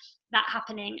minimize that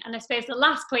happening. And I suppose the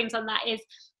last point on that is,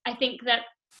 I think that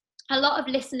a lot of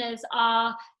listeners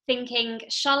are thinking,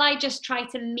 shall I just try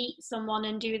to meet someone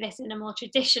and do this in a more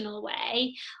traditional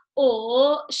way,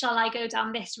 or shall I go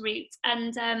down this route?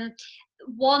 And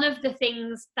one of the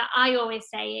things that I always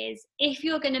say is, if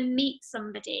you're going to meet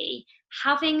somebody,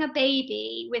 having a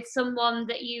baby with someone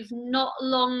that you've not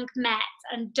long met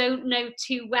and don't know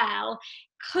too well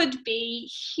could be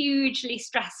hugely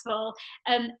stressful,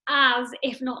 as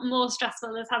if not more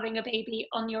stressful as having a baby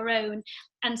on your own.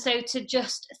 And so to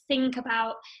just think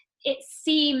about, it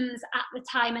seems at the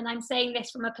time, and I'm saying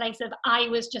this from a place of, I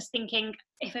was just thinking,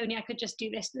 if only I could just do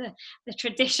this the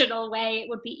traditional way, it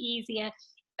would be easier.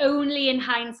 Only in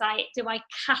hindsight do I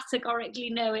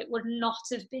categorically know it would not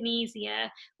have been easier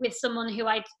with someone who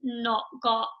I'd not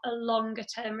got a longer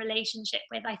term relationship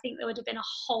with. I think there would have been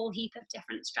a whole heap of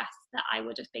different stress that I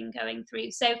would have been going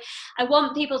through. So I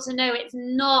want people to know it's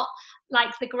not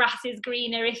like the grass is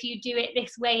greener. If you do it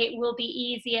this way, it will be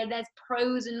easier. There's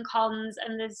pros and cons,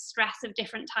 and there's stress of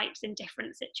different types in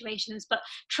different situations. But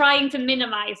trying to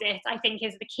minimize it, I think,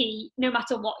 is the key, no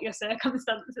matter what your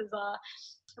circumstances are.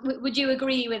 Would you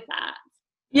agree with that?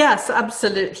 Yes,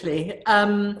 absolutely.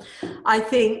 I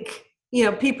think, you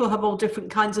know, people have all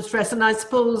different kinds of stress. And I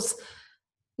suppose,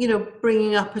 you know,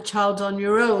 bringing up a child on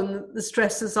your own, the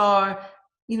stresses are,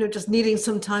 you know, just needing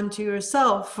some time to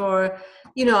yourself, or,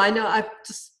 you know,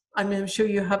 I'm sure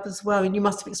you have as well, and you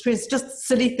must have experienced just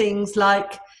silly things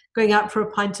like going out for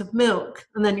a pint of milk,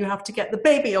 and then you have to get the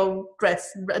baby all dressed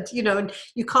and ready, you know, and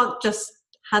you can't just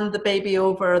hand the baby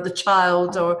over, or the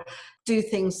child, or do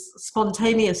things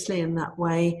spontaneously in that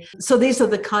way. So these are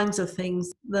the kinds of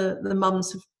things the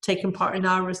mums who've taken part in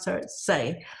our research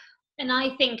say. And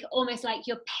I think almost like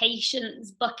your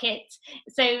patience bucket.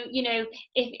 So, you know,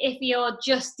 if you're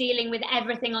just dealing with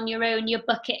everything on your own, your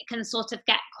bucket can sort of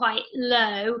get quite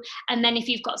low. And then if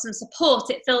you've got some support,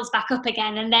 it fills back up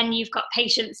again. And then you've got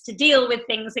patience to deal with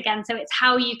things again. So it's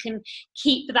how you can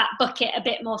keep that bucket a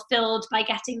bit more filled by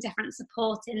getting different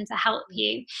support in to help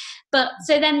you. But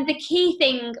so then the key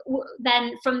thing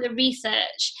then from the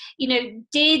research, you know,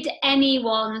 did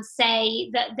anyone say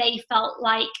that they felt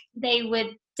like they were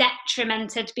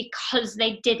detrimented because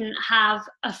they didn't have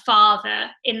a father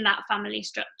in that family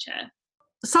structure?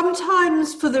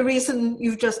 Sometimes, for the reason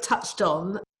you've just touched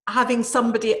on, having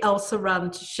somebody else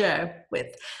around to share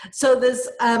with. So there's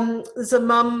a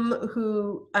mum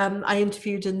who I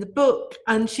interviewed in the book,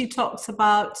 and she talks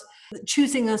about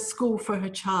choosing a school for her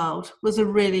child was a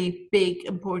really big,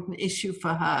 important issue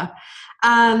for her.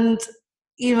 And,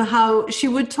 you know, how she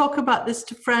would talk about this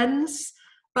to friends,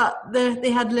 but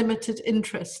they had limited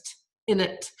interest in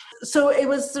it. So it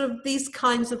was sort of these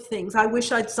kinds of things. I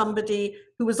wish I'd somebody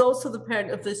who was also the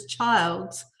parent of this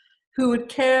child who would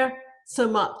care so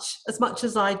much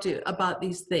as I do about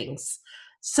these things.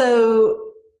 So,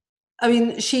 I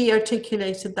mean, she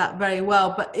articulated that very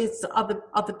well, but it's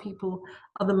other people,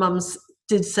 other mums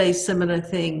did say similar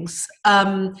things.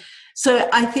 So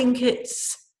I think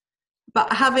it's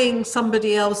about having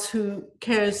somebody else who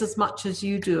cares as much as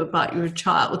you do about your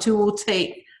child, who will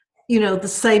take, you know, the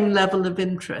same level of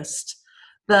interest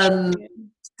than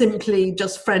simply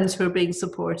just friends who are being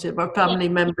supportive or family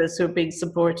members who are being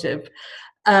supportive.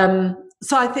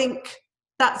 So I think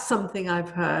that's something I've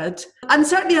heard. And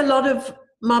certainly a lot of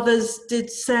mothers did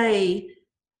say,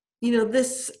 you know,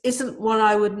 this isn't what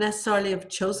I would necessarily have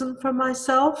chosen for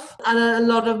myself. And a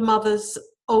lot of mothers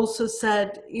also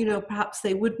said, you know, perhaps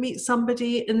they would meet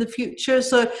somebody in the future.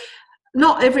 So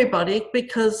not everybody,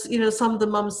 because, you know, some of the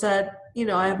mums said, you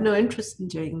know, I have no interest in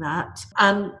doing that,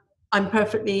 and I'm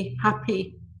perfectly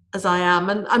happy as I am.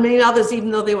 And I mean, others,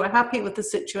 even though they were happy with the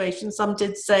situation, some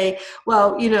did say,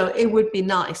 well, you know, it would be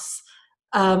nice.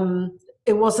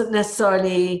 It wasn't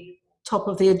necessarily top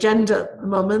of the agenda at the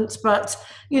moment, but,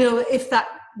 you know, if that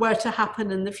were to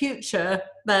happen in the future,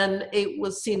 then it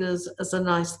was seen as a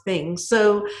nice thing.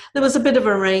 So there was a bit of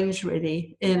a range,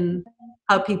 really, in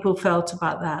how people felt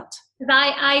about that.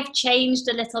 I've changed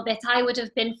a little bit. I would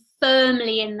have been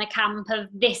firmly in the camp of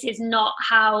this is not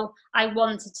how I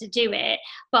wanted to do it.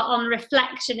 But on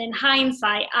reflection, in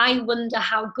hindsight, I wonder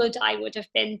how good I would have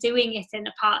been doing it in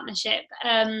a partnership.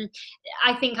 I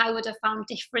think I would have found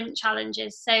different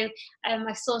challenges. So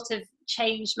I sort of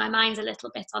changed my mind a little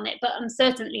bit on it, but I'm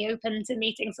certainly open to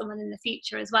meeting someone in the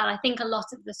future as well. I think a lot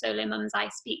of the solo mums I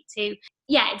speak to,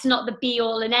 it's not the be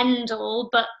all and end all,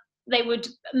 but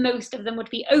most of them would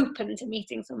be open to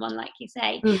meeting someone like you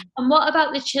say. And what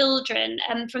about the children?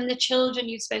 From the children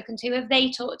you've spoken to, have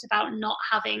they talked about not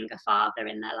having a father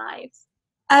in their lives?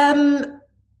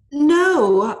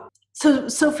 No. So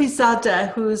Sophie Zada,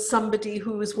 who is somebody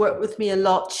who has worked with me a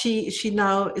lot, she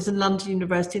now is in London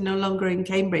University, no longer in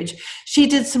Cambridge. She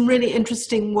did some really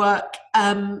interesting work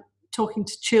talking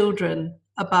to children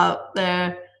about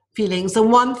their feelings.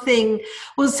 And one thing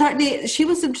was certainly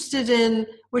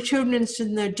were children interested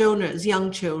in their donors, young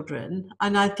children.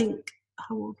 And I think,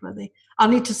 how old were they? I'll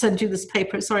need to send you this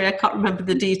paper. Sorry, I can't remember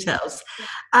the details.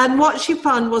 And what she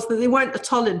found was that they weren't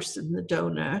at all interested in the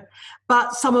donor,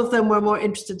 but some of them were more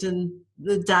interested in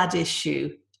the dad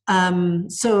issue.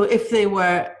 So if they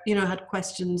were, you know, had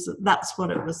questions, that's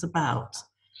what it was about.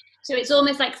 So it's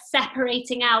almost like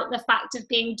separating out the fact of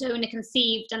being donor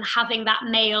conceived and having that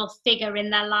male figure in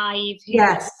their life.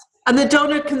 Yes. And the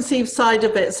donor conceived side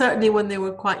of it, certainly when they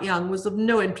were quite young, was of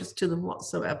no interest to them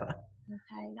whatsoever.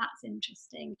 Okay, that's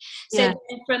interesting. So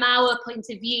from our point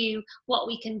of view, what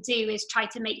we can do is try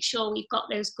to make sure we've got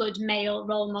those good male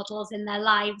role models in their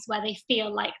lives where they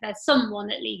feel like there's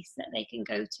someone at least that they can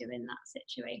go to in that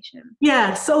situation.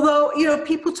 Yes, although, you know,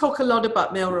 people talk a lot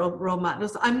about male role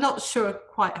models. I'm not sure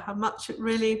quite how much it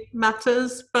really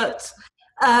matters, but,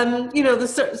 you know,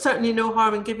 there's certainly no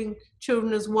harm in giving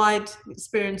children as wide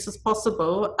experience as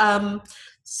possible.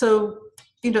 So,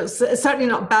 you know, it's certainly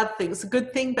not a bad thing. It's a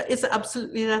good thing, but is it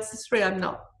absolutely necessary? I'm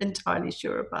not entirely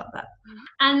sure about that.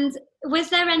 And was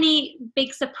there any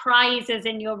big surprises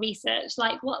in your research?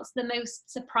 Like, what's the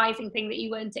most surprising thing that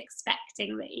you weren't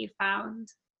expecting that you found?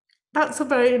 That's a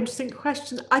very interesting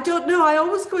question. I don't know. I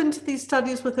always go into these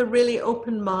studies with a really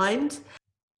open mind.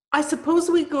 I suppose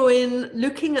we go in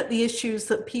looking at the issues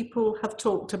that people have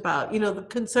talked about, you know, the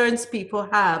concerns people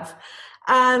have.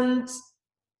 And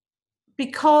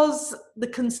because the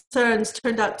concerns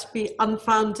turned out to be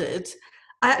unfounded,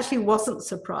 I actually wasn't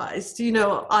surprised. You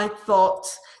know, I thought,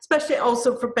 especially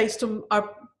also based on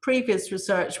our previous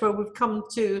research, where we've come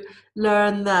to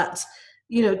learn that,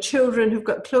 you know, children who've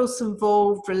got close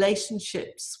involved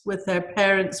relationships with their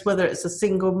parents, whether it's a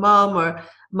single mum or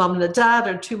mum and a dad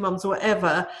or two mums or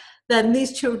whatever, then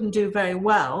these children do very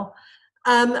well.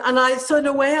 So in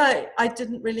a way, I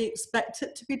didn't really expect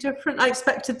it to be different. I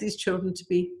expected these children to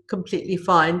be completely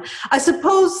fine. I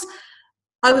suppose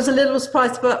I was a little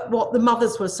surprised about what the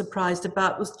mothers were surprised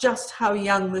about was just how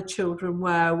young the children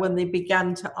were when they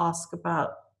began to ask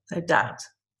about their dad.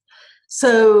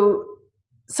 So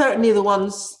certainly the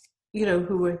ones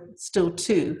who were still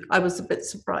 2. I was a bit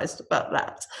surprised about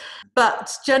that.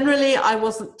 But generally, I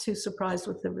wasn't too surprised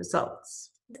with the results.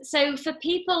 So for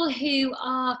people who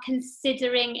are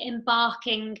considering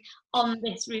embarking on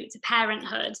this route to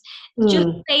parenthood, just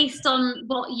based on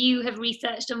what you have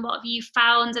researched and what you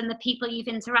found and the people you've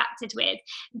interacted with,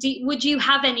 would you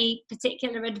have any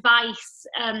particular advice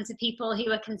to people who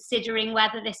are considering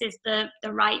whether this is the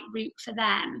right route for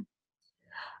them?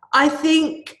 I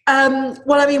think,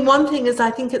 one thing is I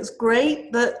think it's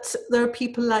great that there are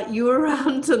people like you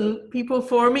around and people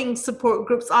forming support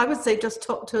groups. I would say just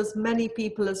talk to as many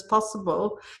people as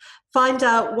possible, find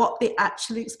out what the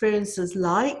actual experience is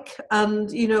like and,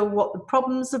 what the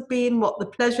problems have been, what the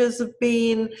pleasures have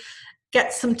been,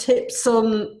 get some tips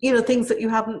on, things that you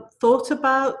haven't thought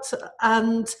about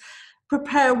and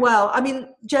prepare well. I mean,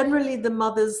 generally the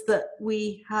mothers that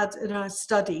we had in our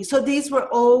study, so these were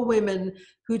all women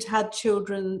who'd had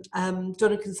children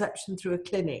done a conception through a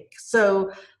clinic.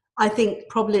 So I think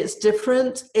probably it's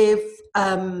different if,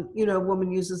 a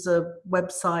woman uses a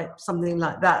website, something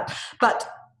like that. But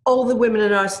all the women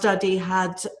in our study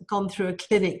had gone through a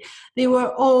clinic. They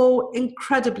were all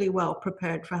incredibly well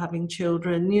prepared for having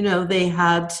children. They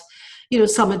had,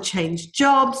 some had changed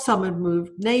jobs, some had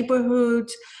moved neighborhood.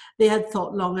 They had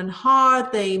thought long and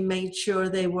hard. They made sure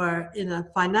they were in a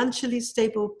financially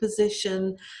stable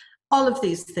position, all of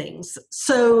these things.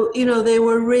 So, they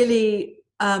were really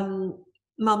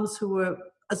mums who were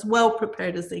as well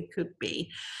prepared as they could be.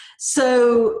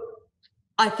 So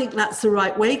I think that's the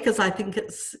right way because I think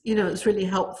it's, it's really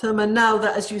helped them. And now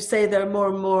that, as you say, there are more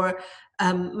and more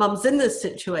mums in this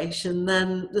situation,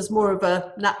 then there's more of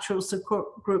a natural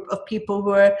support group of people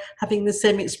who are having the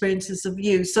same experiences of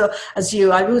you. So as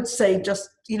you, I would say just,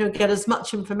 get as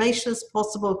much information as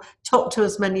possible, talk to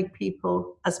as many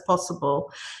people as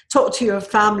possible, talk to your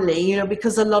family,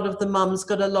 because a lot of the mums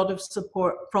got a lot of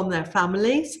support from their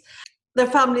families. Their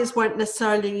families weren't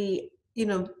necessarily,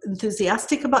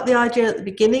 enthusiastic about the idea at the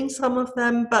beginning, some of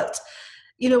them, but,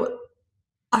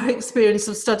 our experience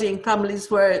of studying families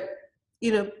where,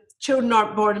 children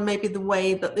aren't born in maybe the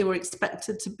way that they were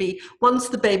expected to be. Once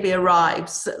the baby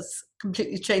arrives, it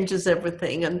completely changes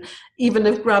everything. And even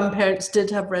if grandparents did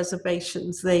have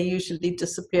reservations, they usually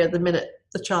disappear the minute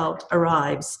the child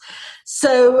arrives.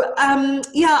 So,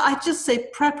 I just say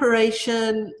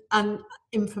preparation and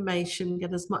information,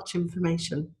 get as much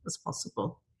information as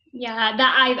possible. Yeah,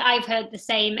 that I've heard the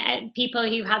same. People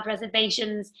who had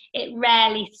reservations, it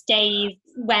rarely stays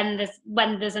when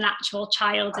there's an actual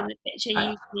child in the picture.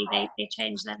 Usually they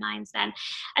change their minds then.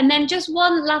 And then just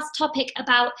one last topic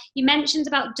about, you mentioned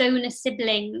about donor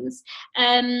siblings.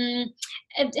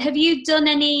 Have you done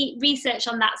any research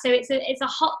on that? So it's a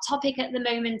hot topic at the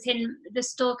moment in the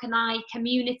Stork and I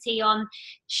community on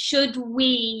should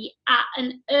we at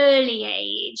an early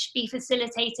age be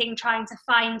facilitating trying to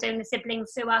find donor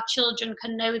siblings so our children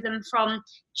can know them from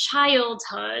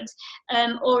childhood,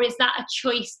 or is that a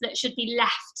choice that should be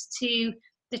left to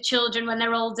the children when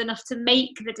they're old enough to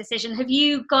make the decision? Have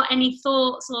you got any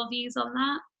thoughts or views on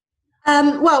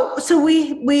that? So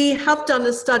we have done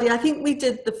a study. I think we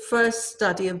did the first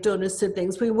study of donor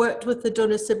siblings. We worked with the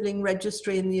donor sibling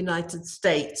registry in the United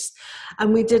States,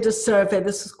 and we did a survey.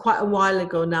 This was quite a while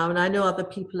ago now, and I know other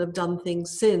people have done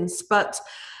things since, but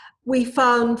we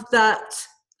found that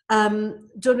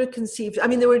donor conceived,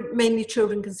 there were mainly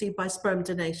children conceived by sperm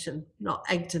donation, not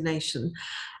egg donation.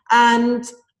 And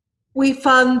we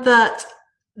found that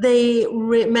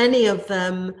many of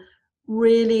them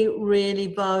really, really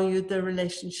valued their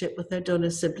relationship with their donor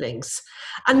siblings.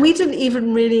 And we hadn't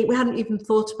even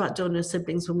thought about donor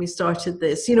siblings when we started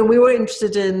this. We were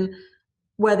interested in,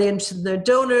 were they interested in their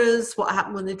donors, what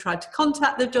happened when they tried to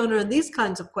contact their donor, and these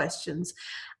kinds of questions.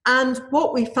 And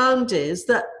what we found is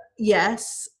that,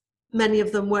 yes, many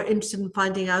of them were interested in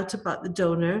finding out about the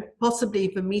donor, possibly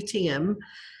even meeting him,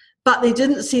 but they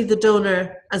didn't see the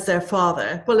donor as their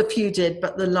father. Well, a few did,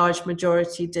 but the large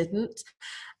majority didn't.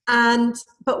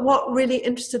 But what really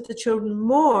interested the children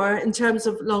more in terms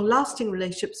of long-lasting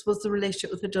relationships was the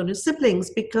relationship with the donor siblings,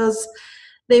 because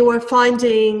they were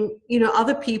finding,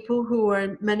 other people who were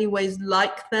in many ways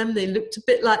like them. They looked a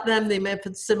bit like them. They may have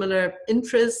had similar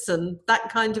interests and that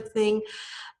kind of thing.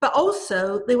 But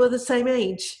also they were the same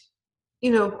age,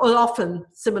 or often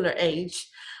similar age.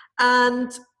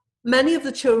 And many of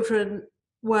the children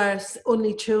were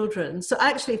only children. So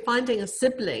actually finding a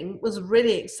sibling was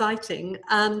really exciting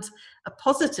and a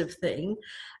positive thing.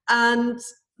 And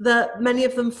that many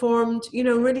of them formed,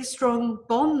 really strong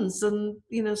bonds and,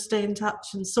 stay in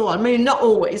touch and so on. Not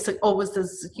always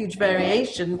there's a huge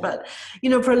variation, but,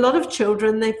 for a lot of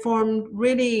children, they formed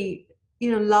really,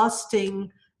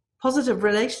 lasting positive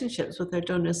relationships with their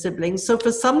donor siblings. So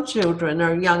for some children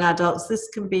or young adults, this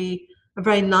can be a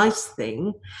very nice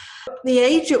thing. The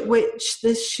age at which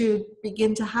this should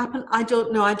begin to happen, I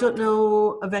don't know. I don't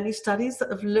know of any studies that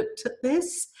have looked at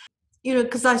this.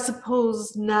 Because I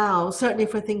suppose now, certainly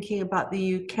if we're thinking about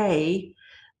the UK,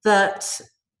 that,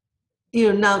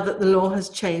 now that the law has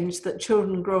changed, that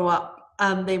children grow up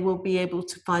and they will be able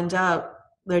to find out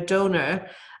their donor,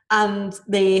 and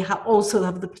they also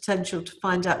have the potential to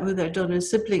find out who their donor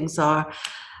siblings are.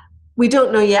 We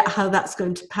don't know yet how that's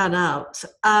going to pan out,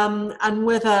 and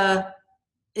whether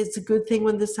it's a good thing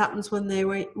when this happens when they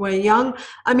were young.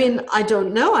 I mean, I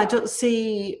don't know. I don't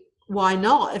see why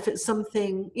not. If it's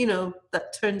something,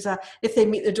 that turns out, if they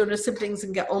meet their donor siblings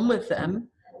and get on with them,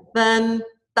 then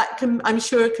I'm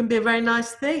sure it can be a very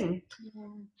nice thing. Yeah.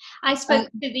 I spoke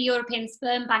to the European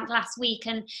Sperm Bank last week,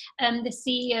 and the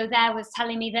CEO there was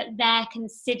telling me that they're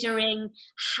considering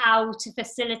how to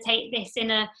facilitate this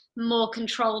in a more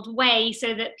controlled way,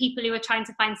 so that people who are trying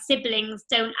to find siblings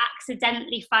don't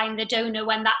accidentally find the donor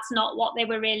when that's not what they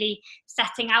were really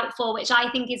setting out for, which I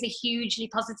think is a hugely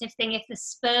positive thing. If the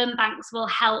sperm banks will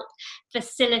help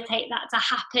facilitate that to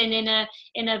happen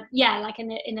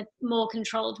in a more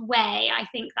controlled way, I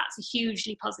think that's a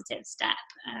hugely positive step.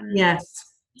 Yes.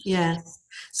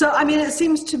 So, I mean, it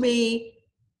seems to me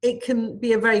it can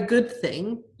be a very good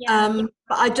thing, but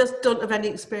I just don't have any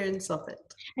experience of it.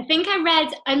 I think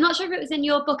I'm not sure if it was in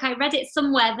your book, I read it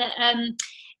somewhere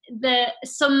that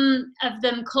some of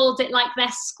them called it like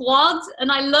their squad, and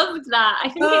I loved that. I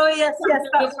think yes,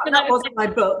 that wasn't my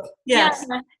book. Yes.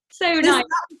 Yeah, so nice.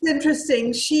 That was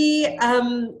interesting. She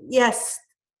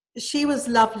was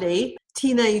lovely,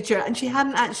 teenager, and she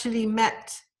hadn't actually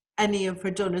met any of her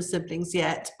donor siblings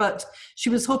yet, but she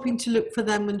was hoping to look for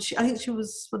them I think she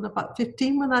was about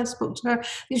 15 when I spoke to her. I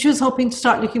think she was hoping to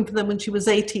start looking for them when she was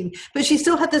 18, but she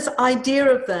still had this idea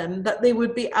of them, that they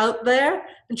would be out there,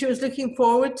 and she was looking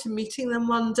forward to meeting them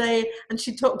one day, and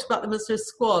she talked about them as her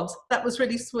squad. That was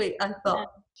really sweet, I thought.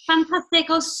 Fantastic.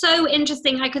 Oh, so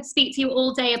interesting. I could speak to you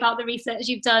all day about the research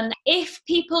you've done. If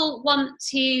people want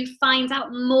to find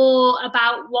out more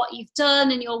about what you've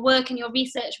done and your work and your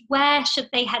research, where should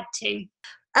they head to?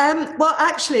 Well,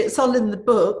 actually, it's all in the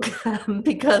book,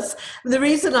 because the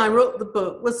reason I wrote the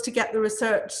book was to get the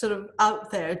research sort of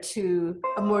out there to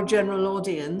a more general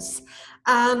audience.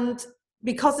 And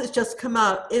because it's just come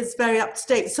out, it's very up to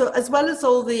date. So as well as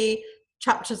all the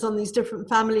chapters on these different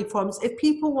family forms, if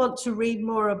people want to read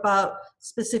more about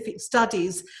specific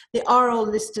studies, they are all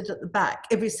listed at the back,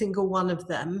 every single one of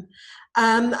them.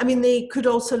 I mean, they could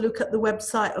also look at the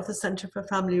website of the Centre for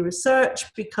Family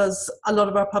Research, because a lot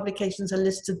of our publications are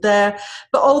listed there.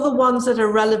 But all the ones that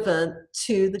are relevant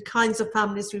to the kinds of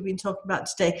families we've been talking about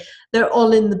today, they're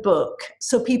all in the book.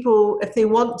 So people, if they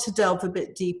want to delve a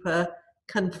bit deeper,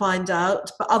 can find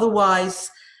out. But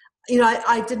otherwise,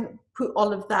 I didn't put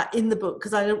all of that in the book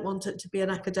because I don't want it to be an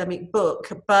academic book,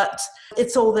 but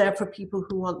it's all there for people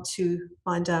who want to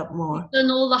find out more. You've done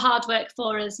all the hard work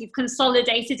for us. You've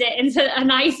consolidated it into a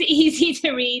nice, easy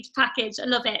to read package. I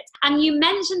love it. And you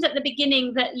mentioned at the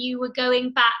beginning that you were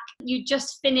going back, you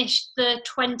just finished the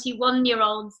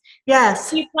 21-year-olds. Yes.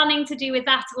 What are you planning to do with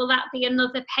that? Will that be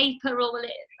another paper, or will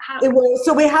it? It will.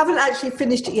 So we haven't actually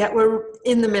finished it yet. We're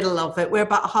in the middle of it. We're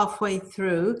about halfway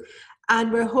through.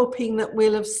 And we're hoping that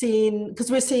we'll have seen, because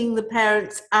we're seeing the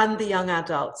parents and the young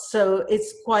adults, so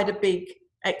it's quite a big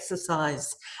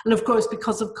exercise. And of course,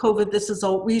 because of COVID,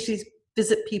 we usually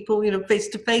visit people, face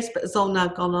to face, but it's all now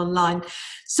gone online.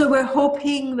 So we're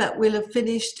hoping that we'll have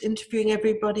finished interviewing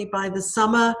everybody by the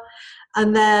summer,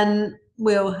 and then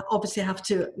we'll obviously have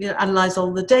to analyze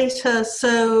all the data.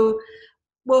 So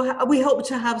we hope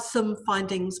to have some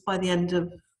findings by the end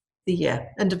of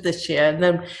this year, and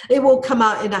then it will come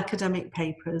out in academic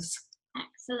papers.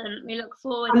 Excellent. We look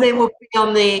forward. And they will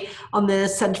be on the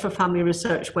Centre for Family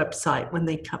Research website when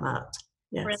they come out.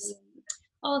 Yes. Brilliant.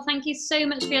 Oh, thank you so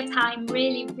much for your time.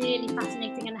 Really, really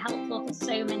fascinating and helpful for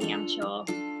so many, I'm sure.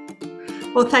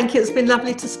 Well, thank you. It's been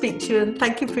lovely to speak to you, and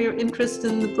thank you for your interest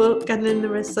in the book and in the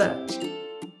research.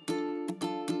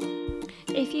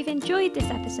 If you've enjoyed this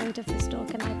episode of the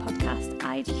Stalk and I podcast,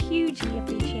 I'd hugely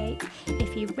appreciate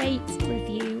if you rate,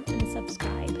 review and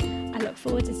subscribe. I look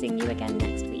forward to seeing you again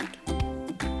next week.